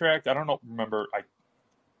contract? I don't remember. I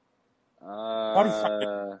thought he signed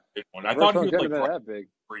a big one. I thought he was like that big.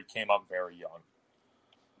 Where he came up very young.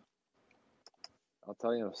 I'll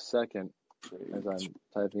tell you in a second as I'm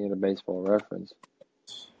typing in a Baseball Reference.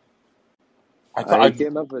 I thought he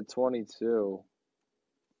came up at 22.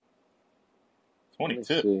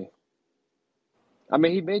 22. I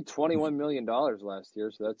mean, he made $21 million last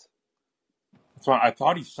year, so that's. So I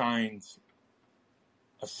thought he signed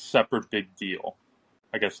a separate big deal.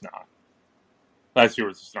 I guess not. Last year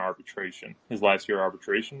was just an arbitration. His last year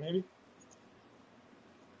arbitration, maybe?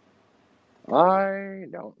 I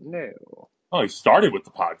don't know. Oh, he started with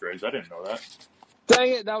the Padres. I didn't know that.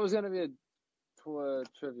 Dang it, that was going to be a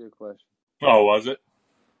trivia question. Oh, was it?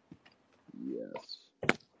 Yes.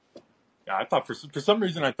 Yeah, I thought for some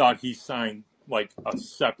reason I thought he signed like a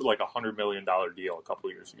 $100 million deal a couple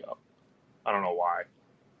of years ago. I don't know why.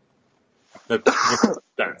 That makes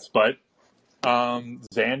sense. But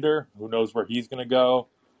Xander, who knows where he's going to go.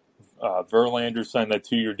 Verlander signed that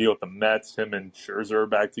 2-year deal with the Mets. Him and Scherzer are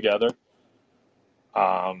back together.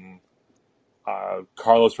 Carlos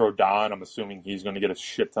Rodon, I'm assuming he's going to get a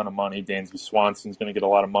shit ton of money. Dansby Swanson's going to get a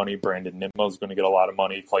lot of money. Brandon Nimmo's going to get a lot of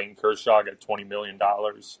money. Clayton Kershaw got $20 million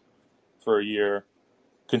for a year.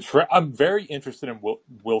 I'm very interested in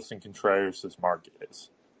Wilson Contreras' market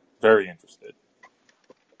is. Very interested.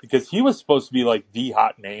 Because he was supposed to be like the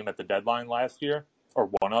hot name at the deadline last year, or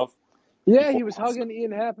one of. Yeah, he was hugging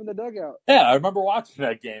Ian Happ in the dugout. Yeah, I remember watching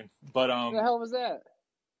that game. But what the hell was that?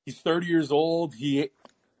 He's 30 years old. He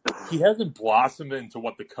hasn't blossomed into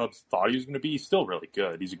what the Cubs thought he was going to be. He's still really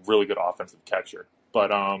good. He's a really good offensive catcher.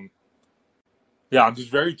 But, yeah, I'm just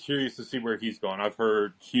very curious to see where he's going. I've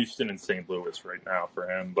heard Houston and St. Louis right now for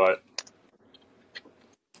him. But,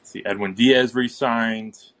 let's see, Edwin Diaz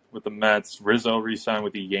re-signed with the Mets. Rizzo re-signed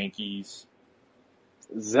with the Yankees.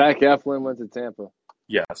 Zach Eflin went to Tampa.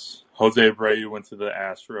 Yes. Jose Abreu went to the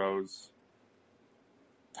Astros.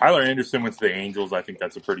 Tyler Anderson went to the Angels. I think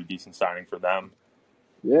that's a pretty decent signing for them.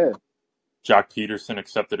 Yeah. Jock Peterson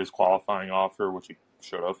accepted his qualifying offer, which he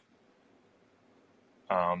should have.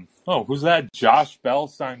 Who's that? Josh Bell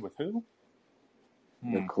signed with who?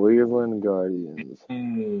 The Cleveland Guardians.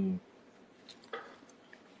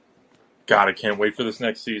 God, I can't wait for this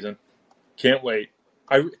next season. Can't wait.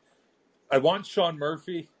 I want Sean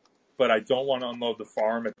Murphy, but I don't want to unload the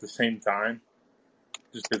farm at the same time.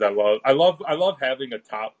 Just because I love having a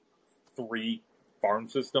top 3 farm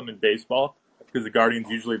system in baseball. Because the Guardians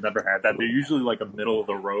usually have never had that. They're usually like a middle of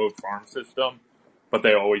the road farm system, but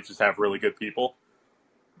they always just have really good people.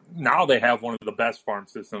 Now they have one of the best farm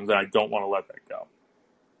systems, and I don't want to let that go.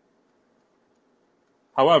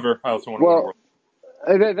 However, I also want to win a world.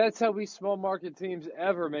 That's how we small market teams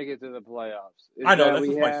ever make it to the playoffs. I know, that's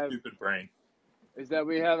just my stupid brain. Is that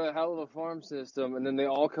we have a hell of a farm system, and then they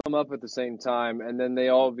all come up at the same time, and then they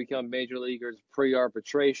all become major leaguers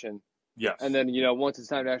pre-arbitration. Yes. And then, once it's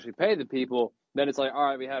time to actually pay the people, then it's like, all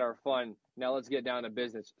right, we had our fun. Now let's get down to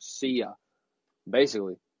business. See ya.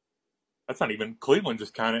 Basically. That's not even Cleveland.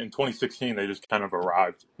 Just kind of in 2016, they just kind of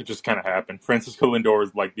arrived. It just kind of happened. Francisco Lindor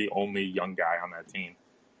was like the only young guy on that team.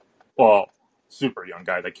 Well, super young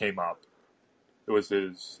guy that came up. It was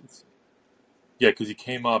because he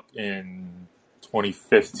came up in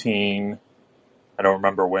 2015. I don't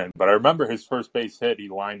remember when, but I remember his first base hit. He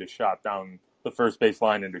lined a shot down the first base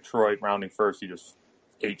line in Detroit, rounding first. He just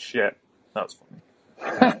ate shit. That was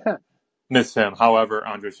funny. Miss him. However,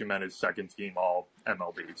 Andres Gimenez second team all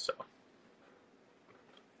MLB. So.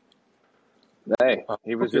 Hey,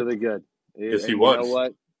 he was really good. Yes, he was. You know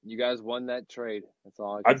what? You guys won that trade. That's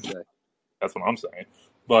all I can say. That's what I'm saying.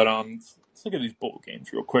 But let's look at these bowl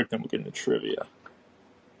games real quick, then we'll get into trivia.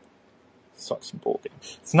 Suck some bowl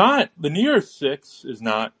games. It's not the New Year's Six is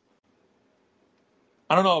not.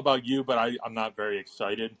 I don't know about you, but I'm not very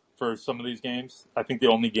excited for some of these games. I think the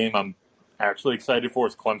only game I'm actually excited for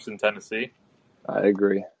is Clemson, Tennessee. I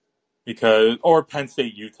agree. Or Penn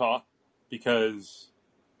State, Utah, because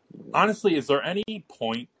honestly, is there any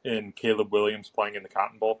point in Caleb Williams playing in the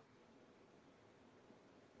Cotton Bowl?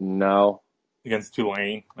 No. Against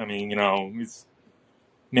Tulane. I mean, he's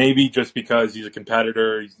maybe just because he's a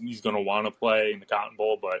competitor, he's going to want to play in the Cotton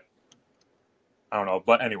Bowl, but I don't know.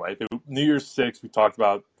 But anyway, the New Year's Six, we talked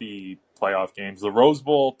about the playoff games. The Rose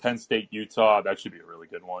Bowl, Penn State, Utah, that should be a really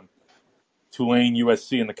good one. Tulane,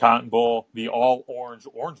 USC in the Cotton Bowl. The All-Orange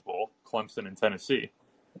Orange Bowl, Clemson and Tennessee.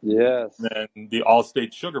 Yes. And then the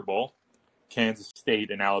All-State Sugar Bowl, Kansas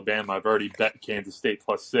State and Alabama. I've already bet Kansas State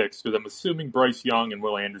 +6 because I'm assuming Bryce Young and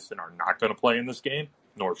Will Anderson are not going to play in this game,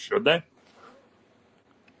 nor should they.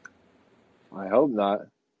 I hope not.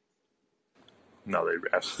 No, they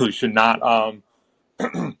absolutely should not.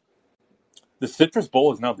 The Citrus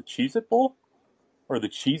Bowl is now the Cheez-It Bowl? Or the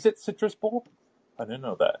Cheez-It Citrus Bowl? I didn't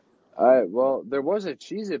know that. Well, there was a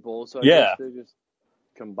Cheez-It Bowl, so I guess they just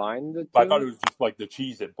combined the two. I thought it was just like the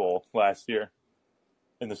Cheez-It Bowl last year.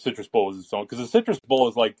 And the Citrus Bowl is its own. Because the Citrus Bowl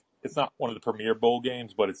is like, it's not one of the premier bowl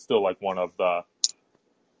games, but it's still like one of the...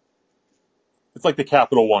 It's like the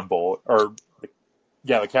Capital One Bowl.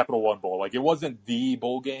 The Capital One Bowl. Like, it wasn't the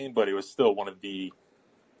bowl game, but it was still one of the...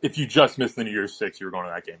 If you just missed the New Year's Six, you were going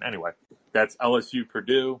to that game. Anyway, that's LSU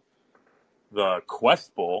Purdue. The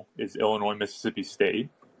Quest Bowl is Illinois Mississippi State.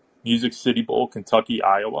 Music City Bowl, Kentucky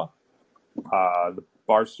Iowa. The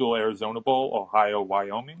Barstool Arizona Bowl, Ohio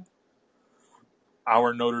Wyoming.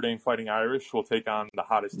 Our Notre Dame Fighting Irish will take on the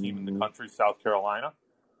hottest team in the country, South Carolina.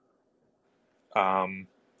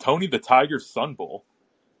 Tony the Tiger Sun Bowl,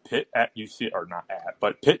 Pitt at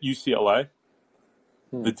UCLA.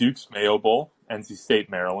 The Duke's Mayo Bowl, NC State,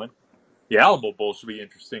 Maryland. The Alamo Bowl should be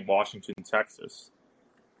interesting, Washington, Texas.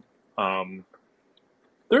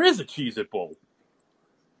 There is a Cheez-It Bowl.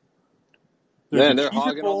 There's a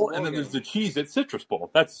Cheez-It Bowl, and then there's the Cheez-It Citrus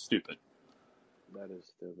Bowl. That's stupid. That is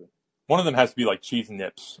stupid. One of them has to be like Cheez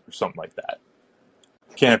Nips or something like that.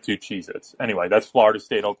 You can't have two Cheez-Its. Anyway, that's Florida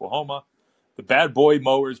State, Oklahoma. The Bad Boy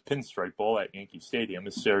Mowers Pinstripe Bowl at Yankee Stadium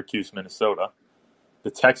is Syracuse, Minnesota.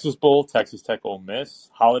 The Texas Bowl, Texas Tech, Ole Miss.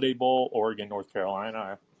 Holiday Bowl, Oregon, North Carolina.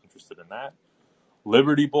 I'm interested in that.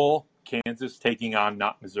 Liberty Bowl, Kansas taking on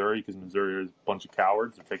not Missouri because Missouri is a bunch of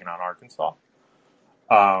cowards. They're taking on Arkansas.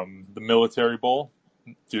 The Military Bowl,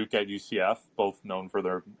 Duke at UCF, both known for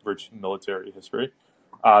their rich military history.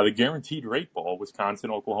 The Guaranteed Rate Bowl,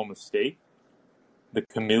 Wisconsin, Oklahoma State. The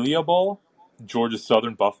Camellia Bowl, Georgia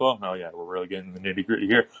Southern Buffalo. Oh, yeah, we're really getting the nitty-gritty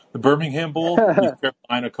here. The Birmingham Bowl, East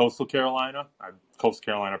Carolina, Coastal Carolina. Coastal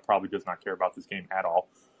Carolina probably does not care about this game at all.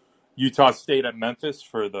 Utah State at Memphis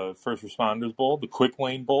for the First Responders Bowl. The Quick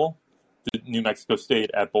Lane Bowl, New Mexico State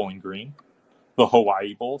at Bowling Green. The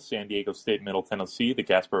Hawaii Bowl, San Diego State, Middle Tennessee. The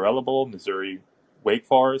Gasparilla Bowl, Missouri, Wake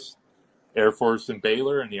Forest. Air Force and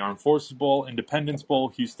Baylor, and the Armed Forces Bowl. Independence Bowl,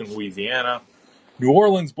 Houston, Louisiana. New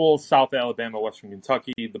Orleans Bowl, South Alabama, Western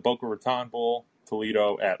Kentucky. The Boca Raton Bowl,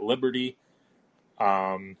 Toledo at Liberty.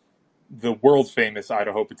 The world-famous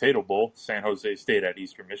Idaho Potato Bowl, San Jose State at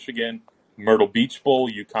Eastern Michigan. Myrtle Beach Bowl,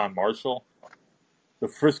 Yukon Marshall. The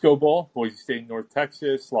Frisco Bowl, Boise State, North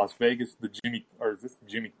Texas. Las Vegas, Jimmy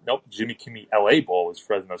Kimmel LA Bowl is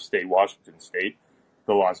Fresno State, Washington State.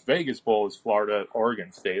 The Las Vegas Bowl is Florida,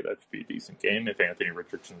 Oregon State. That should be a decent game if Anthony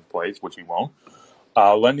Richardson plays, which he won't.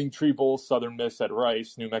 Lending Tree Bowl, Southern Miss at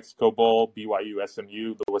Rice. New Mexico Bowl, BYU,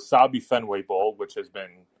 SMU. The Wasabi Fenway Bowl, which has been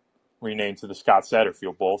renamed to the Scott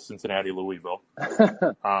Satterfield Bowl, Cincinnati, Louisville.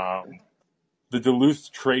 The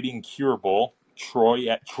Duluth Trading Cure Bowl, Troy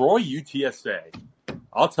UTSA.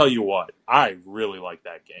 I'll tell you what, I really like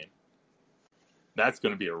that game. That's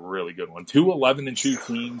going to be a really good one. 2 11-2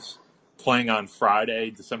 teams playing on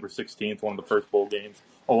Friday, December 16th, one of the first bowl games,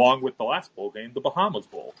 along with the last bowl game, the Bahamas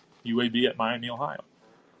Bowl, UAB at Miami, Ohio.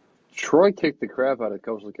 Troy kicked the crap out of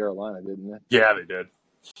Coastal Carolina, didn't they? Yeah, they did.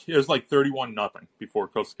 It was like 31-0 before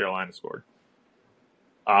Coastal Carolina scored.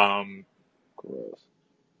 Gross.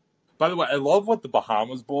 By the way, I love what the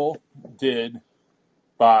Bahamas Bowl did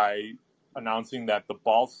by announcing that the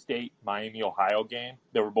Ball State Miami Ohio game,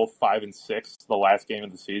 they were both 5-6, the last game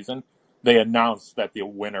of the season. They announced that the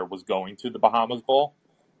winner was going to the Bahamas Bowl.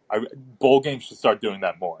 Bowl games should start doing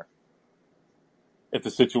that more. If the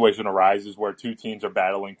situation arises where two teams are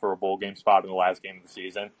battling for a bowl game spot in the last game of the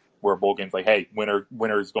season, where a bowl game's like, hey, winner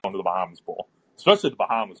is going to the Bahamas Bowl. Especially the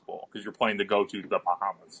Bahamas Bowl, because you're playing to go to the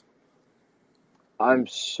Bahamas. I'm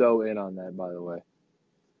so in on that, by the way.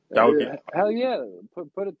 That would be hell yeah!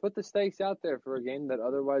 Put the stakes out there for a game that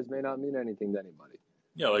otherwise may not mean anything to anybody.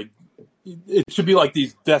 Yeah, like it should be like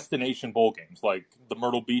these destination bowl games, like the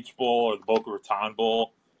Myrtle Beach Bowl or the Boca Raton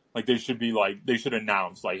Bowl. Like they should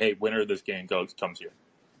announce like, hey, winner of this game comes here.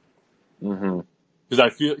 Because I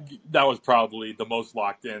feel that was probably the most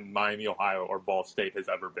locked in Miami, Ohio, or Ball State has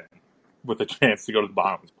ever been, with a chance to go to the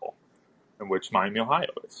Bahamas Bowl, in which Miami, Ohio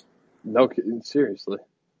is. No, seriously.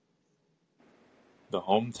 The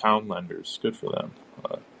hometown lenders. Good for them.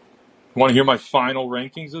 Want to hear my final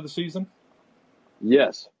rankings of the season?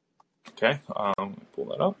 Yes. Okay. Let me pull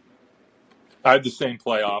that up. I have the same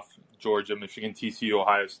playoff. Georgia, Michigan, TCU,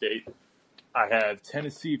 Ohio State. I have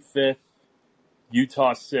Tennessee 5th,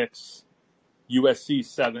 Utah 6, USC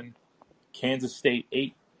 7, Kansas State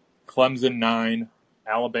 8, Clemson 9,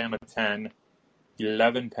 Alabama 10,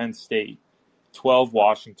 11 Penn State, 12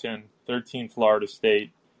 Washington, 13 Florida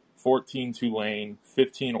State, 14 Tulane,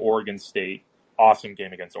 15 Oregon State. Awesome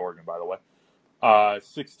game against Oregon, by the way.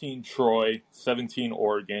 16 Troy, 17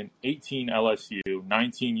 Oregon, 18 LSU,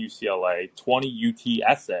 19 UCLA, 20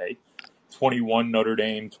 UTSA, 21 Notre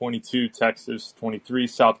Dame, 22 Texas, 23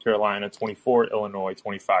 South Carolina, 24 Illinois,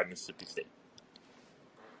 25 Mississippi State.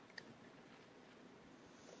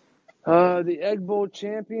 The Egg Bowl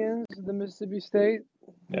champions, the Mississippi State.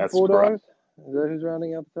 That's Bulldogs. Is that who's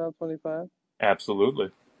rounding up the top 25?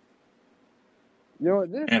 Absolutely. You know what?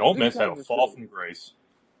 And Ole Miss had a fall from grace.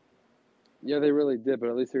 Yeah, they really did, but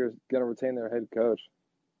at least they're going to retain their head coach.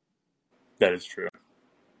 That is true.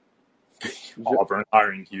 Auburn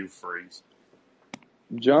hiring Hugh Freeze.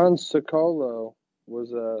 John Sokolo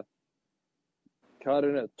was caught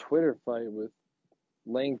in a Twitter fight with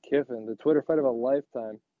Lane Kiffin, the Twitter fight of a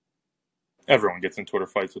lifetime. Everyone gets in Twitter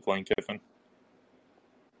fights with Lane Kiffin.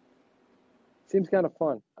 Seems kind of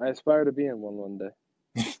fun. I aspire to be in one day.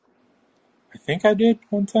 I think I did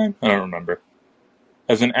one time. I don't remember.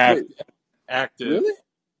 As an active, really?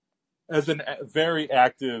 As a very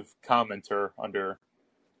active commenter under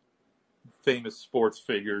famous sports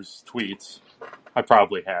figures' tweets, I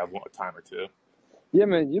probably have a time or two. Yeah,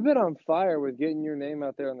 man, you've been on fire with getting your name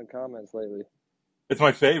out there in the comments lately. It's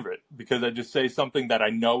my favorite because I just say something that I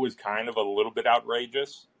know is kind of a little bit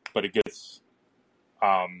outrageous, but it gets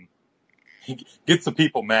the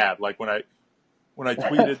people mad. Like when I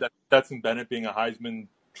tweeted that Stetson Bennett being a Heisman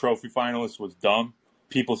Trophy finalist was dumb,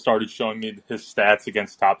 people started showing me his stats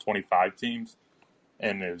against top 25 teams,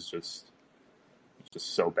 and it was just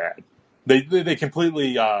so bad. They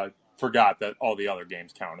completely forgot that all the other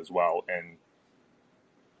games count as well. And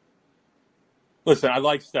listen, I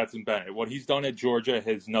like Stetson Bennett. What he's done at Georgia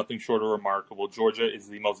is nothing short of remarkable. Georgia is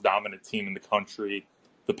the most dominant team in the country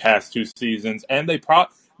the past 2 seasons, and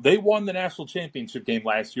they won the national championship game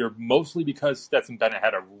last year mostly because Stetson Bennett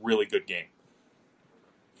had a really good game.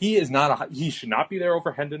 He should not be there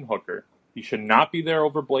over Hendon Hooker. He should not be there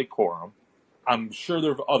over Blake Corum. I'm sure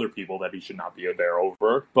there are other people that he should not be there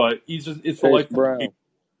over, but it's the Chase life Brown.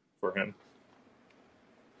 for him.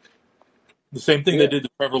 The same thing Yeah. they did to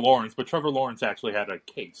Trevor Lawrence, but Trevor Lawrence actually had a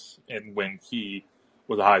case and when he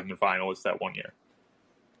was a Heisman finalist that one year.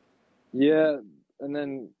 Yeah, and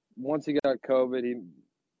then once he got COVID,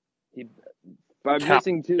 he by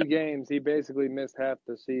missing 2 games, he basically missed half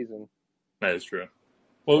the season. That is true.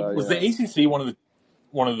 Well, So, was the ACC one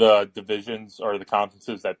of the divisions or the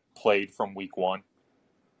conferences that played from week 1?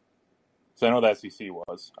 So I know the SEC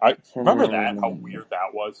was. I remember that, how weird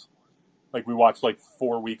that was. Like we watched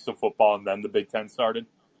 4 weeks of football and then the Big Ten started.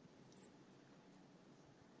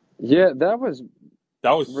 Yeah, that was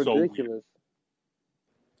ridiculous. So weird.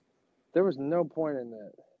 There was no point in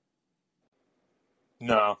that.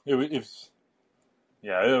 No, that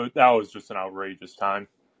was just an outrageous time.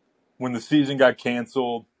 When the season got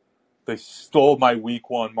canceled, they stole my week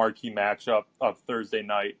 1 marquee matchup of Thursday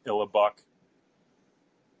night, Illabuck.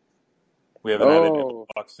 We haven't had an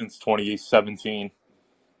Illabuck since 2017.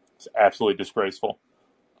 It's absolutely disgraceful.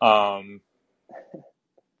 Ohio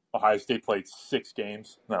State played 6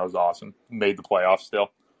 games. That was awesome. Made the playoffs still.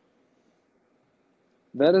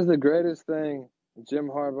 That is the greatest thing Jim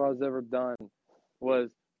Harbaugh's ever done, was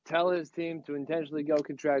tell his team to intentionally go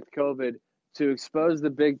contract COVID to expose the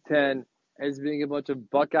Big Ten as being a bunch of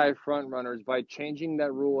Buckeye frontrunners by changing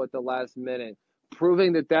that rule at the last minute,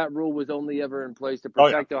 proving that rule was only ever in place to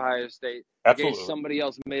protect Ohio State in case somebody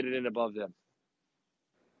else made it in above them.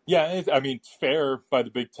 Yeah, it's fair by the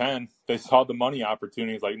Big Ten. They saw the money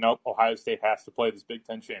opportunities. Nope, Ohio State has to play this Big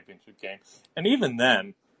Ten championship game. And even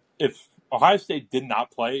then, if Ohio State did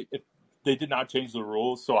not play, if they did not change the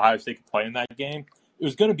rules so Ohio State could play in that game, it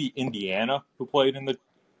was going to be Indiana who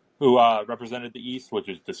represented the East, which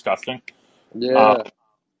is disgusting. Yeah.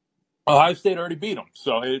 Ohio State already beat them,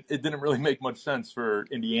 so it didn't really make much sense for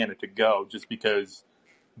Indiana to go just because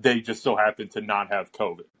they just so happened to not have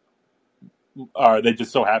COVID. They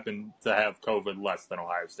just so happened to have COVID less than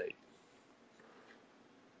Ohio State.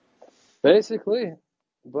 Basically.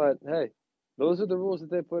 But, hey, those are the rules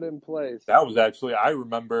that they put in place. That was actually, I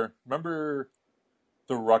remember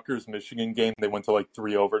the Rutgers-Michigan game. They went to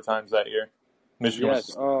 3 overtimes that year. Michigan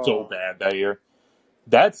was so bad that year.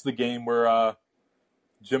 That's the game where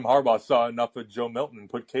Jim Harbaugh saw enough of Joe Milton and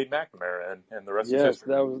put Cade McNamara in, and the rest is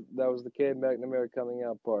history. Yes, that was the Cade McNamara coming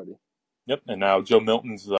out party. Yep, and now Joe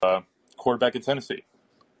Milton's the quarterback at Tennessee.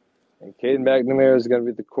 And Cade McNamara is going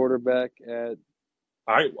to be the quarterback at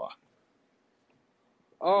Iowa.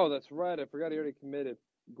 Oh, that's right. I forgot he already committed.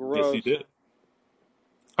 Gross. Yes, he did.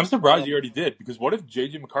 I'm surprised he already did, because what if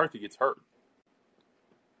J.J. McCarthy gets hurt?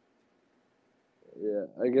 Yeah,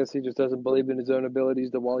 I guess he just doesn't believe in his own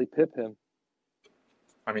abilities to Wally Pipp him.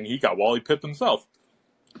 I mean, he got Wally Pipped himself.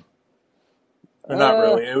 Or not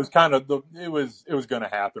really. It was kind of it was going to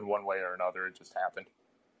happen one way or another. It just happened.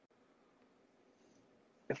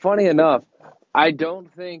 Funny enough, I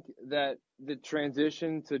don't think that the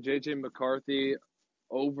transition to J.J. McCarthy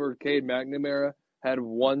over Cade McNamara had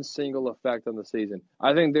one single effect on the season.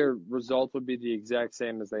 I think their results would be the exact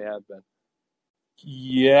same as they have been.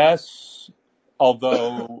 Yes,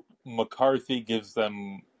 although McCarthy gives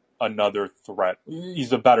them another threat.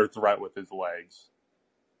 He's a better threat with his legs.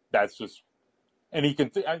 That's just, and he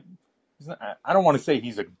can. I don't want to say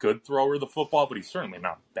he's a good thrower of the football, but he's certainly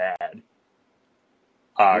not bad.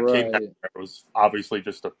 Cade McNamara was obviously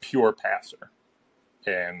just a pure passer.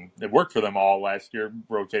 And it worked for them all last year,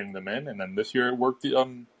 rotating them in. And then this year it worked.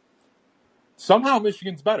 Somehow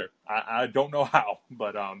Michigan's better. I don't know how,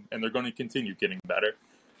 but and they're going to continue getting better.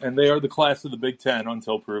 And they are the class of the Big Ten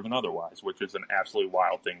until proven otherwise, which is an absolutely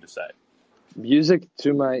wild thing to say. Music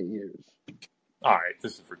to my ears. All right,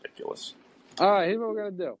 this is ridiculous. All right, here's what we're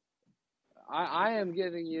going to do. I am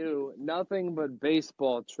giving you nothing but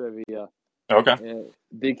baseball trivia. Okay.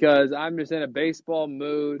 Because I'm just in a baseball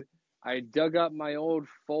mood. I dug up my old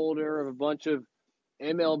folder of a bunch of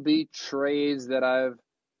MLB trades that I've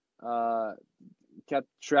kept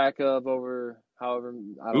track of over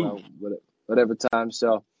whatever time.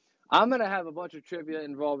 So I'm going to have a bunch of trivia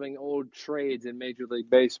involving old trades in Major League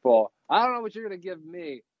Baseball. I don't know what you're going to give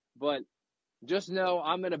me, but just know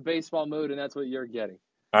I'm in a baseball mood, and that's what you're getting.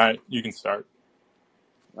 All right, you can start.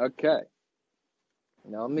 Okay.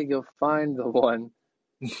 Now let me go find the one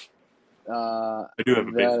I do have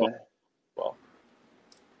a baseball. That Well,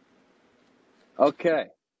 okay.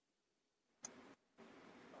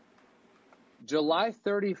 July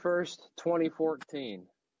 31st, 2014.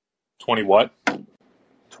 20 what?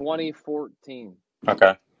 2014.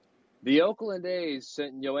 Okay. The Oakland A's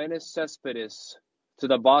sent Yoenis Cespedes to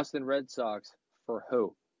the Boston Red Sox for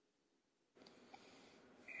who?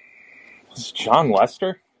 It's John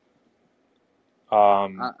Lester? Let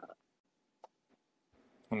Uh,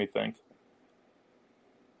 me think.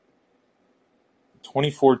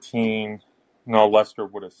 2014. No, Lester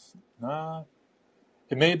would have. Nah.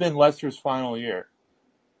 It may have been Lester's final year.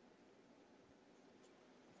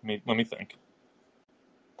 Let me think.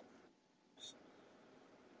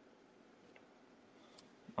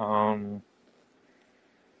 Um,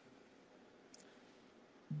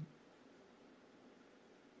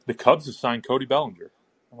 the Cubs have signed Cody Bellinger.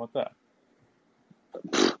 How about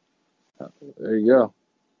there you go.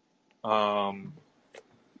 that?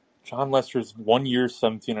 John Lester's 1 year,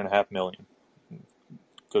 $17.5 million.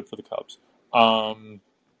 Good for the Cubs.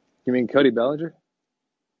 You mean Cody Bellinger?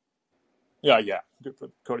 Yeah, good for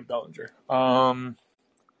Cody Bellinger.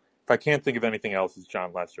 If I can't think of anything else, it's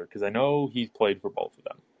John Lester because I know he's played for both of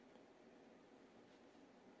them,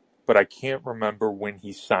 but I can't remember when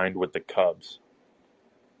he signed with the Cubs.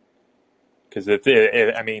 Because if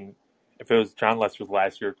it was John Lester's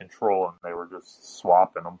last year of control and they were just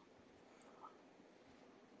swapping him,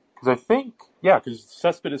 because because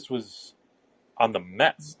Cespedes was on the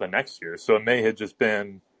Mets the next year, so it may have just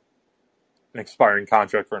been an expiring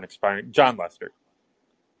contract for an expiring John Lester.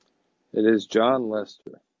 It is John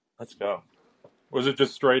Lester. Let's go. Was it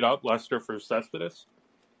just straight up Lester for Cespedes?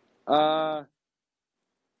 To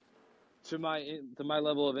my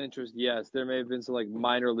level of interest, yes. There may have been some like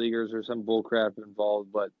minor leaguers or some bullcrap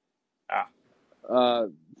involved, but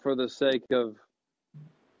for the sake of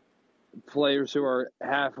players who are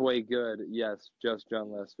halfway good, yes, just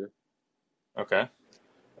John Lester. Okay.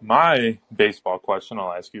 My baseball question,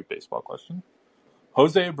 I'll ask you a baseball question.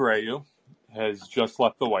 Jose Abreu has just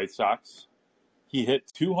left the White Sox. He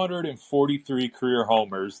hit 243 career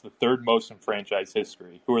homers, the third most in franchise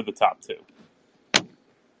history. Who are the top two?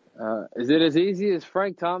 Is it as easy as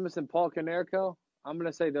Frank Thomas and Paul Konerko? I'm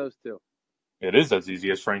going to say those two. It is as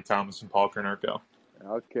easy as Frank Thomas and Paul Konerko.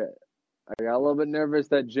 Okay. I got a little bit nervous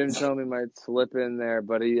that Jim Thome might slip in there,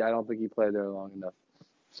 but I don't think he played there long enough.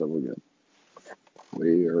 So we're good.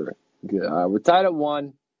 We're good. We're tied at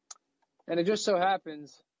 1. And it just so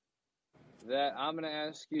happens that I'm going to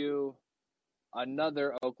ask you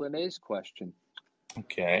another Oakland A's question.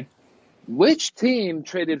 Okay. Which team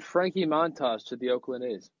traded Frankie Montas to the Oakland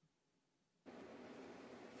A's?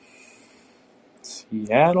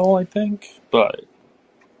 Seattle, I think, but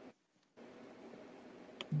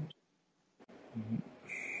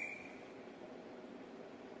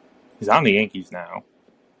he's on the Yankees now.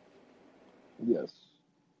 Yes.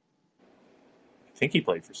 I think he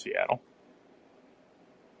played for Seattle.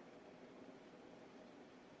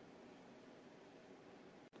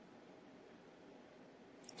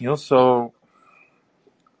 He also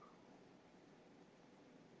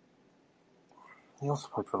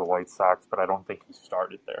played for the White Sox, but I don't think he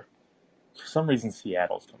started there. For some reason,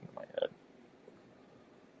 Seattle's coming to my head.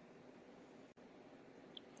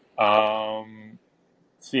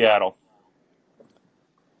 Seattle.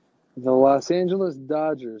 The Los Angeles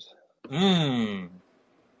Dodgers. You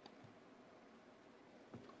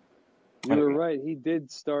were right. He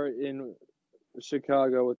did start in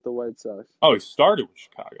Chicago with the White Sox. Oh, he started with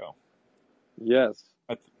Chicago. Yes.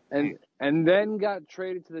 And then got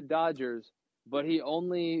traded to the Dodgers, but he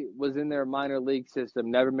only was in their minor league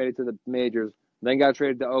system, never made it to the majors, then got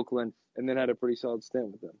traded to Oakland, and then had a pretty solid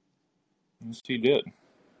stint with them. Yes, he did.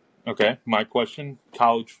 Okay, my question,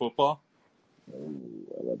 college football. I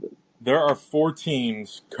love it. There are 4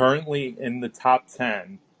 teams currently in the top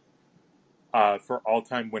 10 for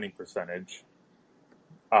all-time winning percentage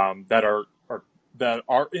that are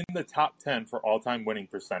in the top 10 for all-time winning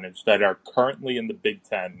percentage that are currently in the Big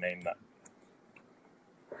Ten. Name them.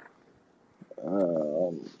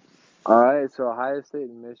 All right, so Ohio State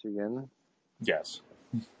and Michigan. Yes.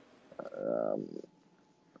 All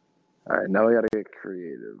right, now we got to get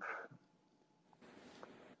creative.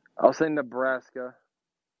 I'll say Nebraska.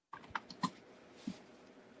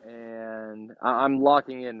 And I'm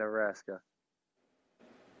locking in Nebraska.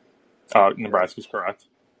 Nebraska's correct.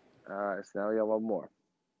 All right, so now we got one more.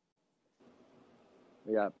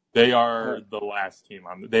 They are the last team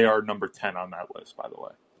they are number 10 on that list, by the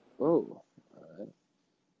way. Oh, all right.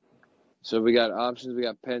 So we got options. We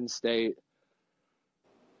got Penn State.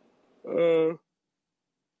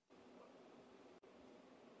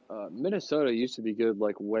 Minnesota used to be good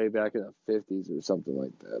like way back in the 50s or something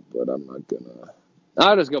like that, but I'm not gonna.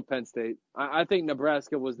 I'll just go Penn State. I think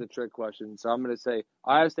Nebraska was the trick question, so I'm gonna say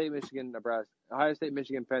Ohio State, Michigan, Nebraska, Ohio State,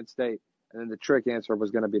 Michigan, Penn State, and then the trick answer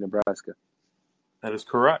was gonna be Nebraska. That is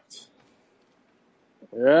correct.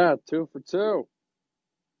 Yeah, 2 for 2.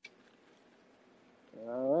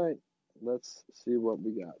 All right, let's see what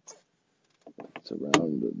we got. Let's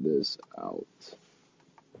round this out.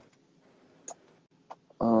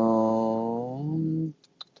 Um.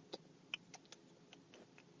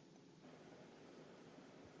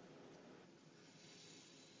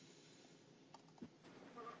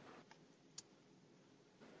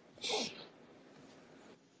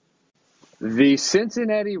 The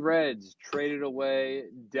Cincinnati Reds traded away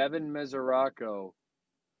Devin Mesoraco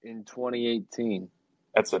in 2018.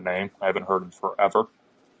 That's a name. I haven't heard him forever.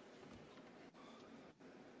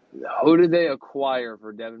 Who did they acquire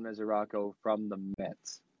for Devin Mesoraco from the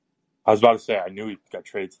Mets? I was about to say, I knew he got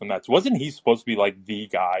traded to the Mets. Wasn't he supposed to be like the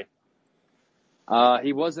guy?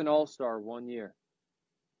 He was an all-star 1 year.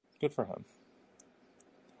 Good for him.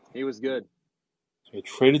 He was good. So he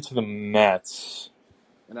traded to the Mets.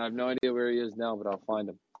 And I have no idea where he is now, but I'll find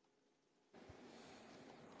him.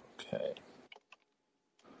 Okay.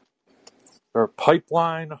 Or a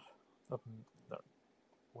pipeline. What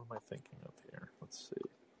am I thinking of here? Let's see.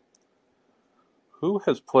 Who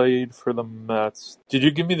has played for the Mets? Did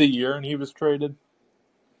you give me the year and he was traded?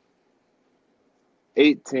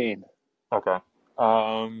 18. Okay.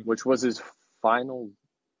 Which was his final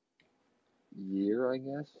year, I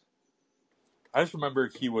guess. I just remember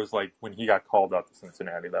he was like, when he got called up to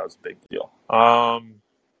Cincinnati, that was a big deal.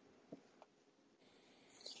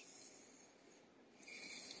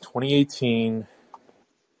 2018.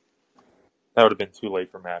 That would have been too late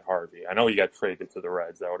for Matt Harvey. I know he got traded to the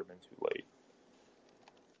Reds. That would have been too late.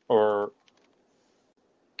 Or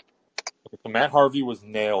so Matt Harvey was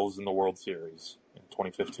nails in the World Series in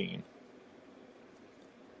 2015.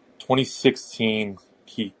 2016,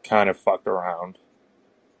 he kind of fucked around.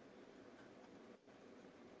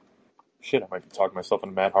 Shit, I might be talking myself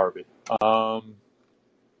into Matt Harvey. I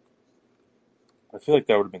feel like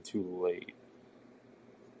that would have been too late.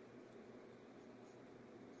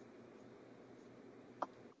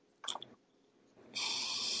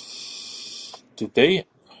 Would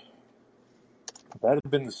that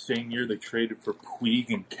have been the same year they traded for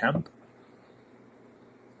Puig and Kemp?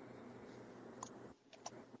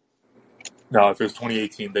 No, if it was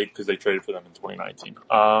 2018, because they traded for them in 2019.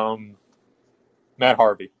 Matt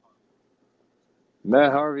Harvey.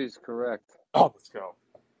 Matt Harvey's correct. Oh, let's go.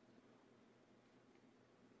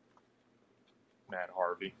 Matt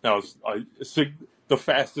Harvey. That was the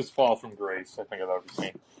fastest fall from grace I think I've ever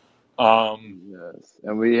seen. Yes,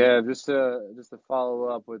 and we have just to follow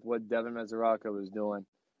up with what Devin Mesoraco is doing.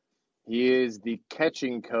 He is the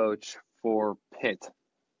catching coach for Pitt.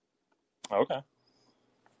 Okay.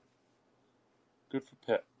 Good for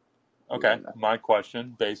Pitt. Okay, yeah. My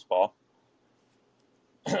question, baseball,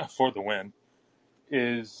 for the win,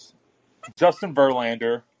 is Justin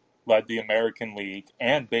Verlander led the American League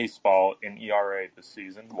and baseball in ERA this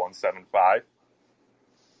season, 1.75.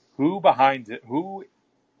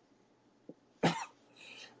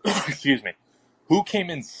 Excuse me. Who came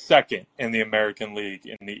in second in the American League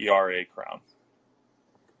in the ERA crown?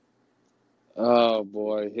 Oh,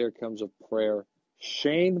 boy. Here comes a prayer.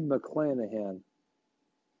 Shane McClanahan.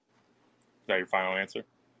 Is that your final answer?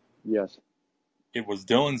 Yes. It was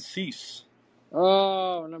Dylan Cease.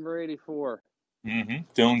 Oh, number 84. Mm-hmm.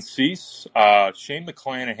 Dylan Cease. Shane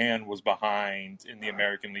McClanahan was behind, in the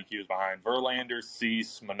American League, he was behind Verlander,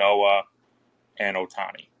 Cease, Manoah, and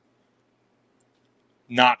Ohtani.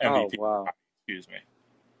 Not MVP. Oh, wow. Excuse me.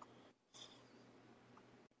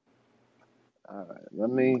 All right,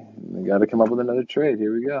 we got to come up with another trade.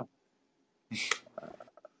 Here we go.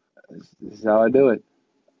 This is how I do it.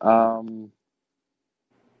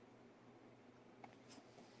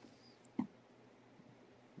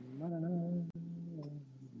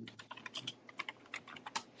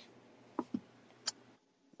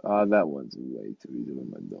 That one's way too easy. What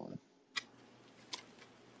am I doing?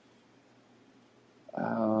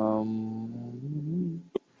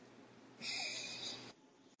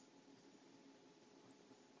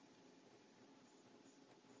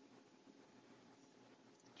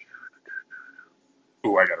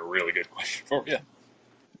 Ooh, I got a really good question for you.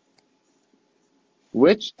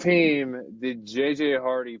 Which team did J.J.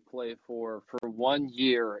 Hardy play for 1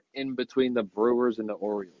 year in between the Brewers and the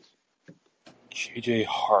Orioles? J.J.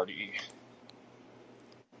 Hardy.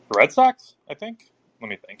 The Red Sox, I think? Let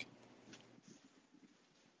me think.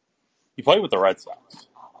 He played with the Red Sox.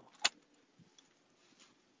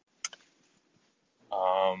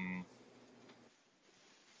 I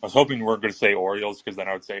was hoping we were going to say Orioles because then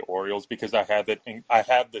I would say Orioles because I have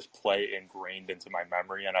this play ingrained into my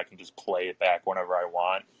memory and I can just play it back whenever I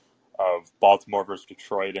want of Baltimore versus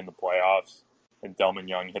Detroit in the playoffs and Delman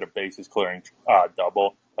Young hit a bases clearing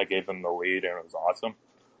double that gave them the lead and it was awesome.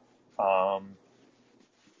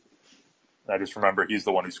 I just remember he's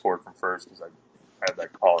the one who scored from first because I had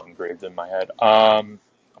that call engraved in my head. I'm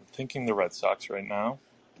thinking the Red Sox right now.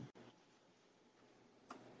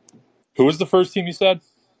 Who was the first team you said?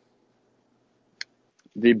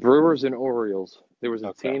 The Brewers and Orioles. There was a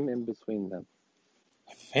Okay. team in between them.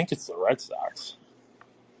 I think it's the Red Sox.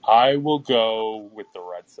 I will go with the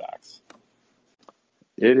Red Sox.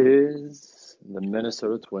 It is the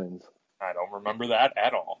Minnesota Twins. I don't remember that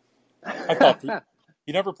at all. I thought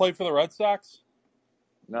he never played for the Red Sox?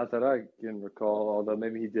 Not that I can recall, although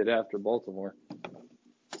maybe he did after Baltimore.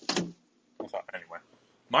 I thought anyway.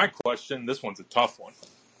 My question, this one's a tough one.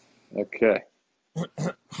 Okay.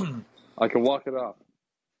 I can walk it off.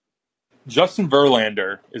 Justin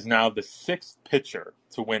Verlander is now the sixth pitcher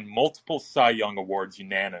to win multiple Cy Young Awards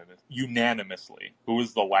unanimously. Who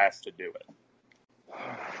was the last to do it?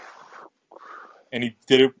 And he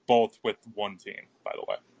did it both with one team, by the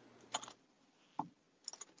way.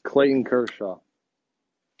 Clayton Kershaw.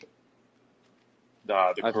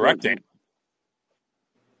 The correct answer.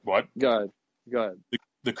 What? Go ahead.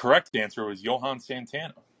 The correct answer was Johan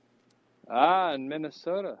Santana. In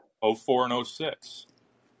Minnesota. 04 and 06.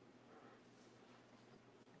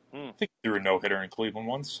 I think he threw a no-hitter in Cleveland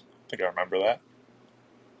once. I think I remember that.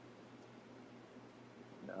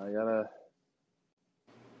 Now I gotta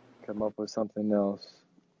come up with something else.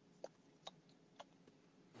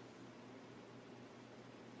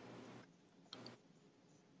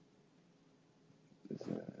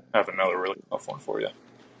 I have another really tough one for you.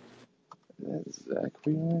 Zach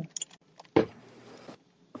Wheeler?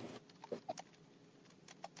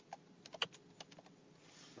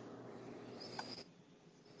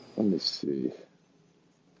 Let me see.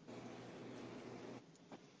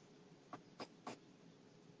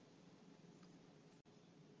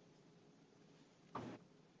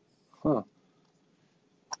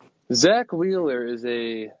 Zach Wheeler is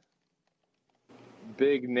a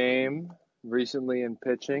big name recently in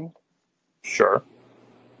pitching. Sure.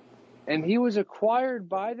 And he was acquired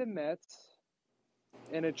by the Mets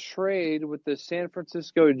in a trade with the San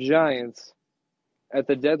Francisco Giants at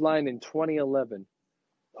the deadline in 2011.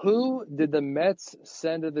 Who did the Mets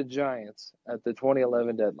send to the Giants at the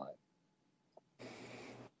 2011 deadline?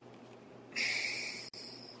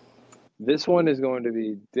 This one is going to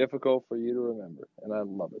be difficult for you to remember, and I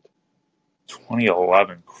love it.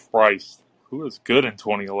 2011. Christ. Who was good in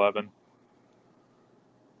 2011?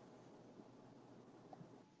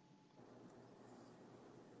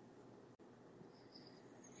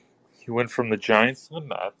 He went from the Giants to the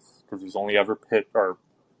Mets because he's only ever pitched,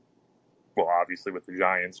 obviously with the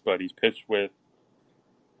Giants, but he's pitched with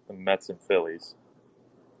the Mets and Phillies.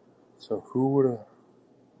 So who would have...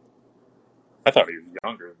 I thought he was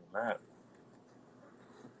younger than that.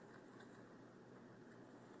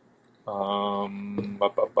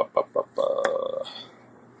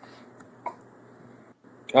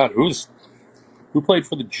 God, who played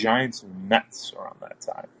for the Giants and Mets around that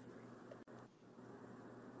time?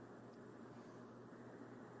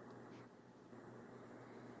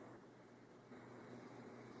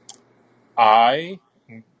 I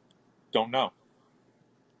don't know.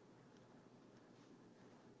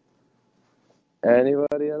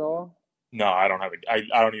 Anybody at all? No, I don't have I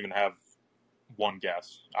don't even have one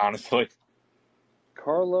guess, honestly.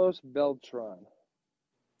 Carlos Beltran.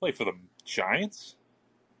 Played for the Giants?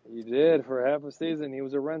 He did for half a season. He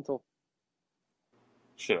was a rental.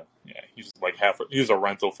 Should yeah, he was a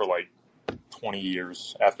rental for like 20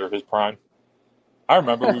 years after his prime. I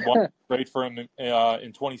remember we wanted to trade for him in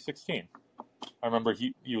 2016. I remember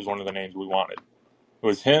he was one of the names we wanted. It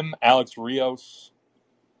was him, Alex Rios,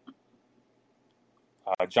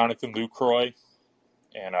 Jonathan Lucroy,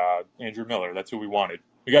 and Andrew Miller. That's who we wanted.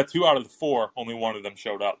 We got 2 out of the 4. Only one of them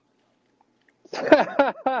showed up.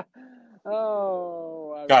 I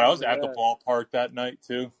was at the ballpark that night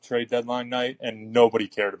too, trade deadline night, and nobody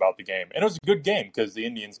cared about the game. And it was a good game because the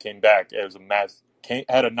Indians came back. It was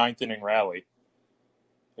had a 9th inning rally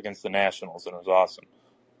against the Nationals, and it was awesome.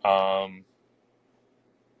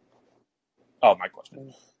 My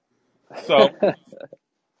question. So,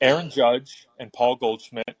 Aaron Judge and Paul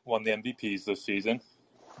Goldschmidt won the MVPs this season.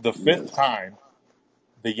 The 5th time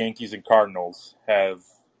the Yankees and Cardinals have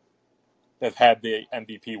had the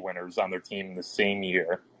MVP winners on their team in the same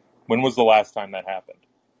year. When was the last time that happened?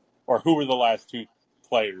 Or who were the last 2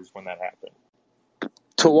 players when that happened?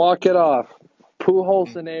 To walk it off,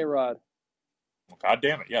 Pujols and A-Rod. God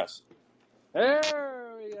damn it, yes.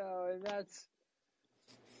 There we go. And that's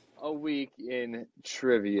a week in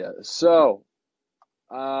trivia. So,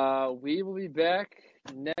 we will be back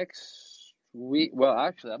next week. Well,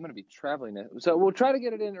 actually, I'm going to be traveling next. So we'll try to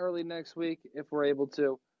get it in early next week if we're able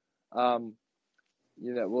to.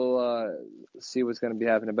 We'll see what's going to be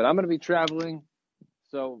happening. But I'm going to be traveling,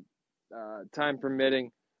 so time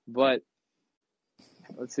permitting. But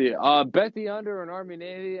let's see. Bet the under on Army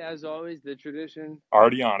Navy, as always. The tradition,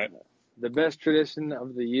 Already on it. the best tradition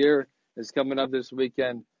of the year is coming up this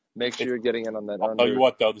weekend. Make sure you're getting in on that I'll under. tell you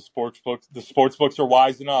what, though, the sports books are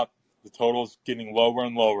wising up. The total's getting lower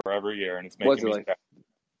and lower every year, and it's What's making it me like? sad.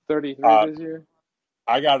 33 this year?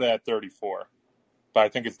 I got it at 34, but I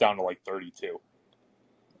think it's down to like 32. In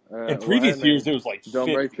Well, hey, previous years, man, it was like don't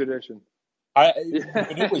 50. break tradition.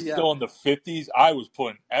 When it was Yeah, still in the 50s, I was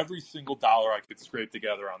putting every single dollar I could scrape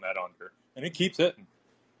together on that under, and it keeps hitting.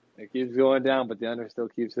 it keeps going down, but the under still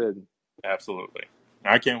keeps hitting. Absolutely.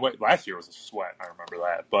 I can't wait. Last year was a sweat. I remember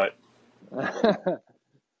that, but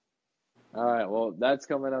All right, well, that's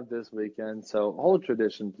coming up this weekend. So hold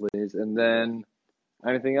tradition, please. And then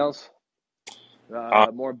anything else?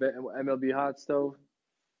 More MLB hot stove?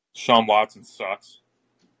 Sean Watson sucks.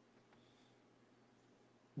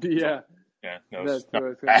 Yeah, Yeah, no, that's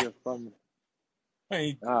true. It's going to be a fun.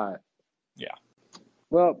 All right. Yeah.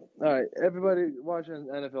 Well, all right. Everybody watching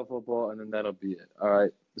NFL football, and then that'll be it. All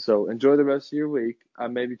right. So enjoy the rest of your week. I'll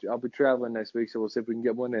be traveling next week, so we'll see if we can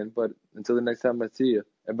get one in. But until the next time I see you,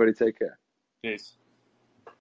 everybody take care. Peace.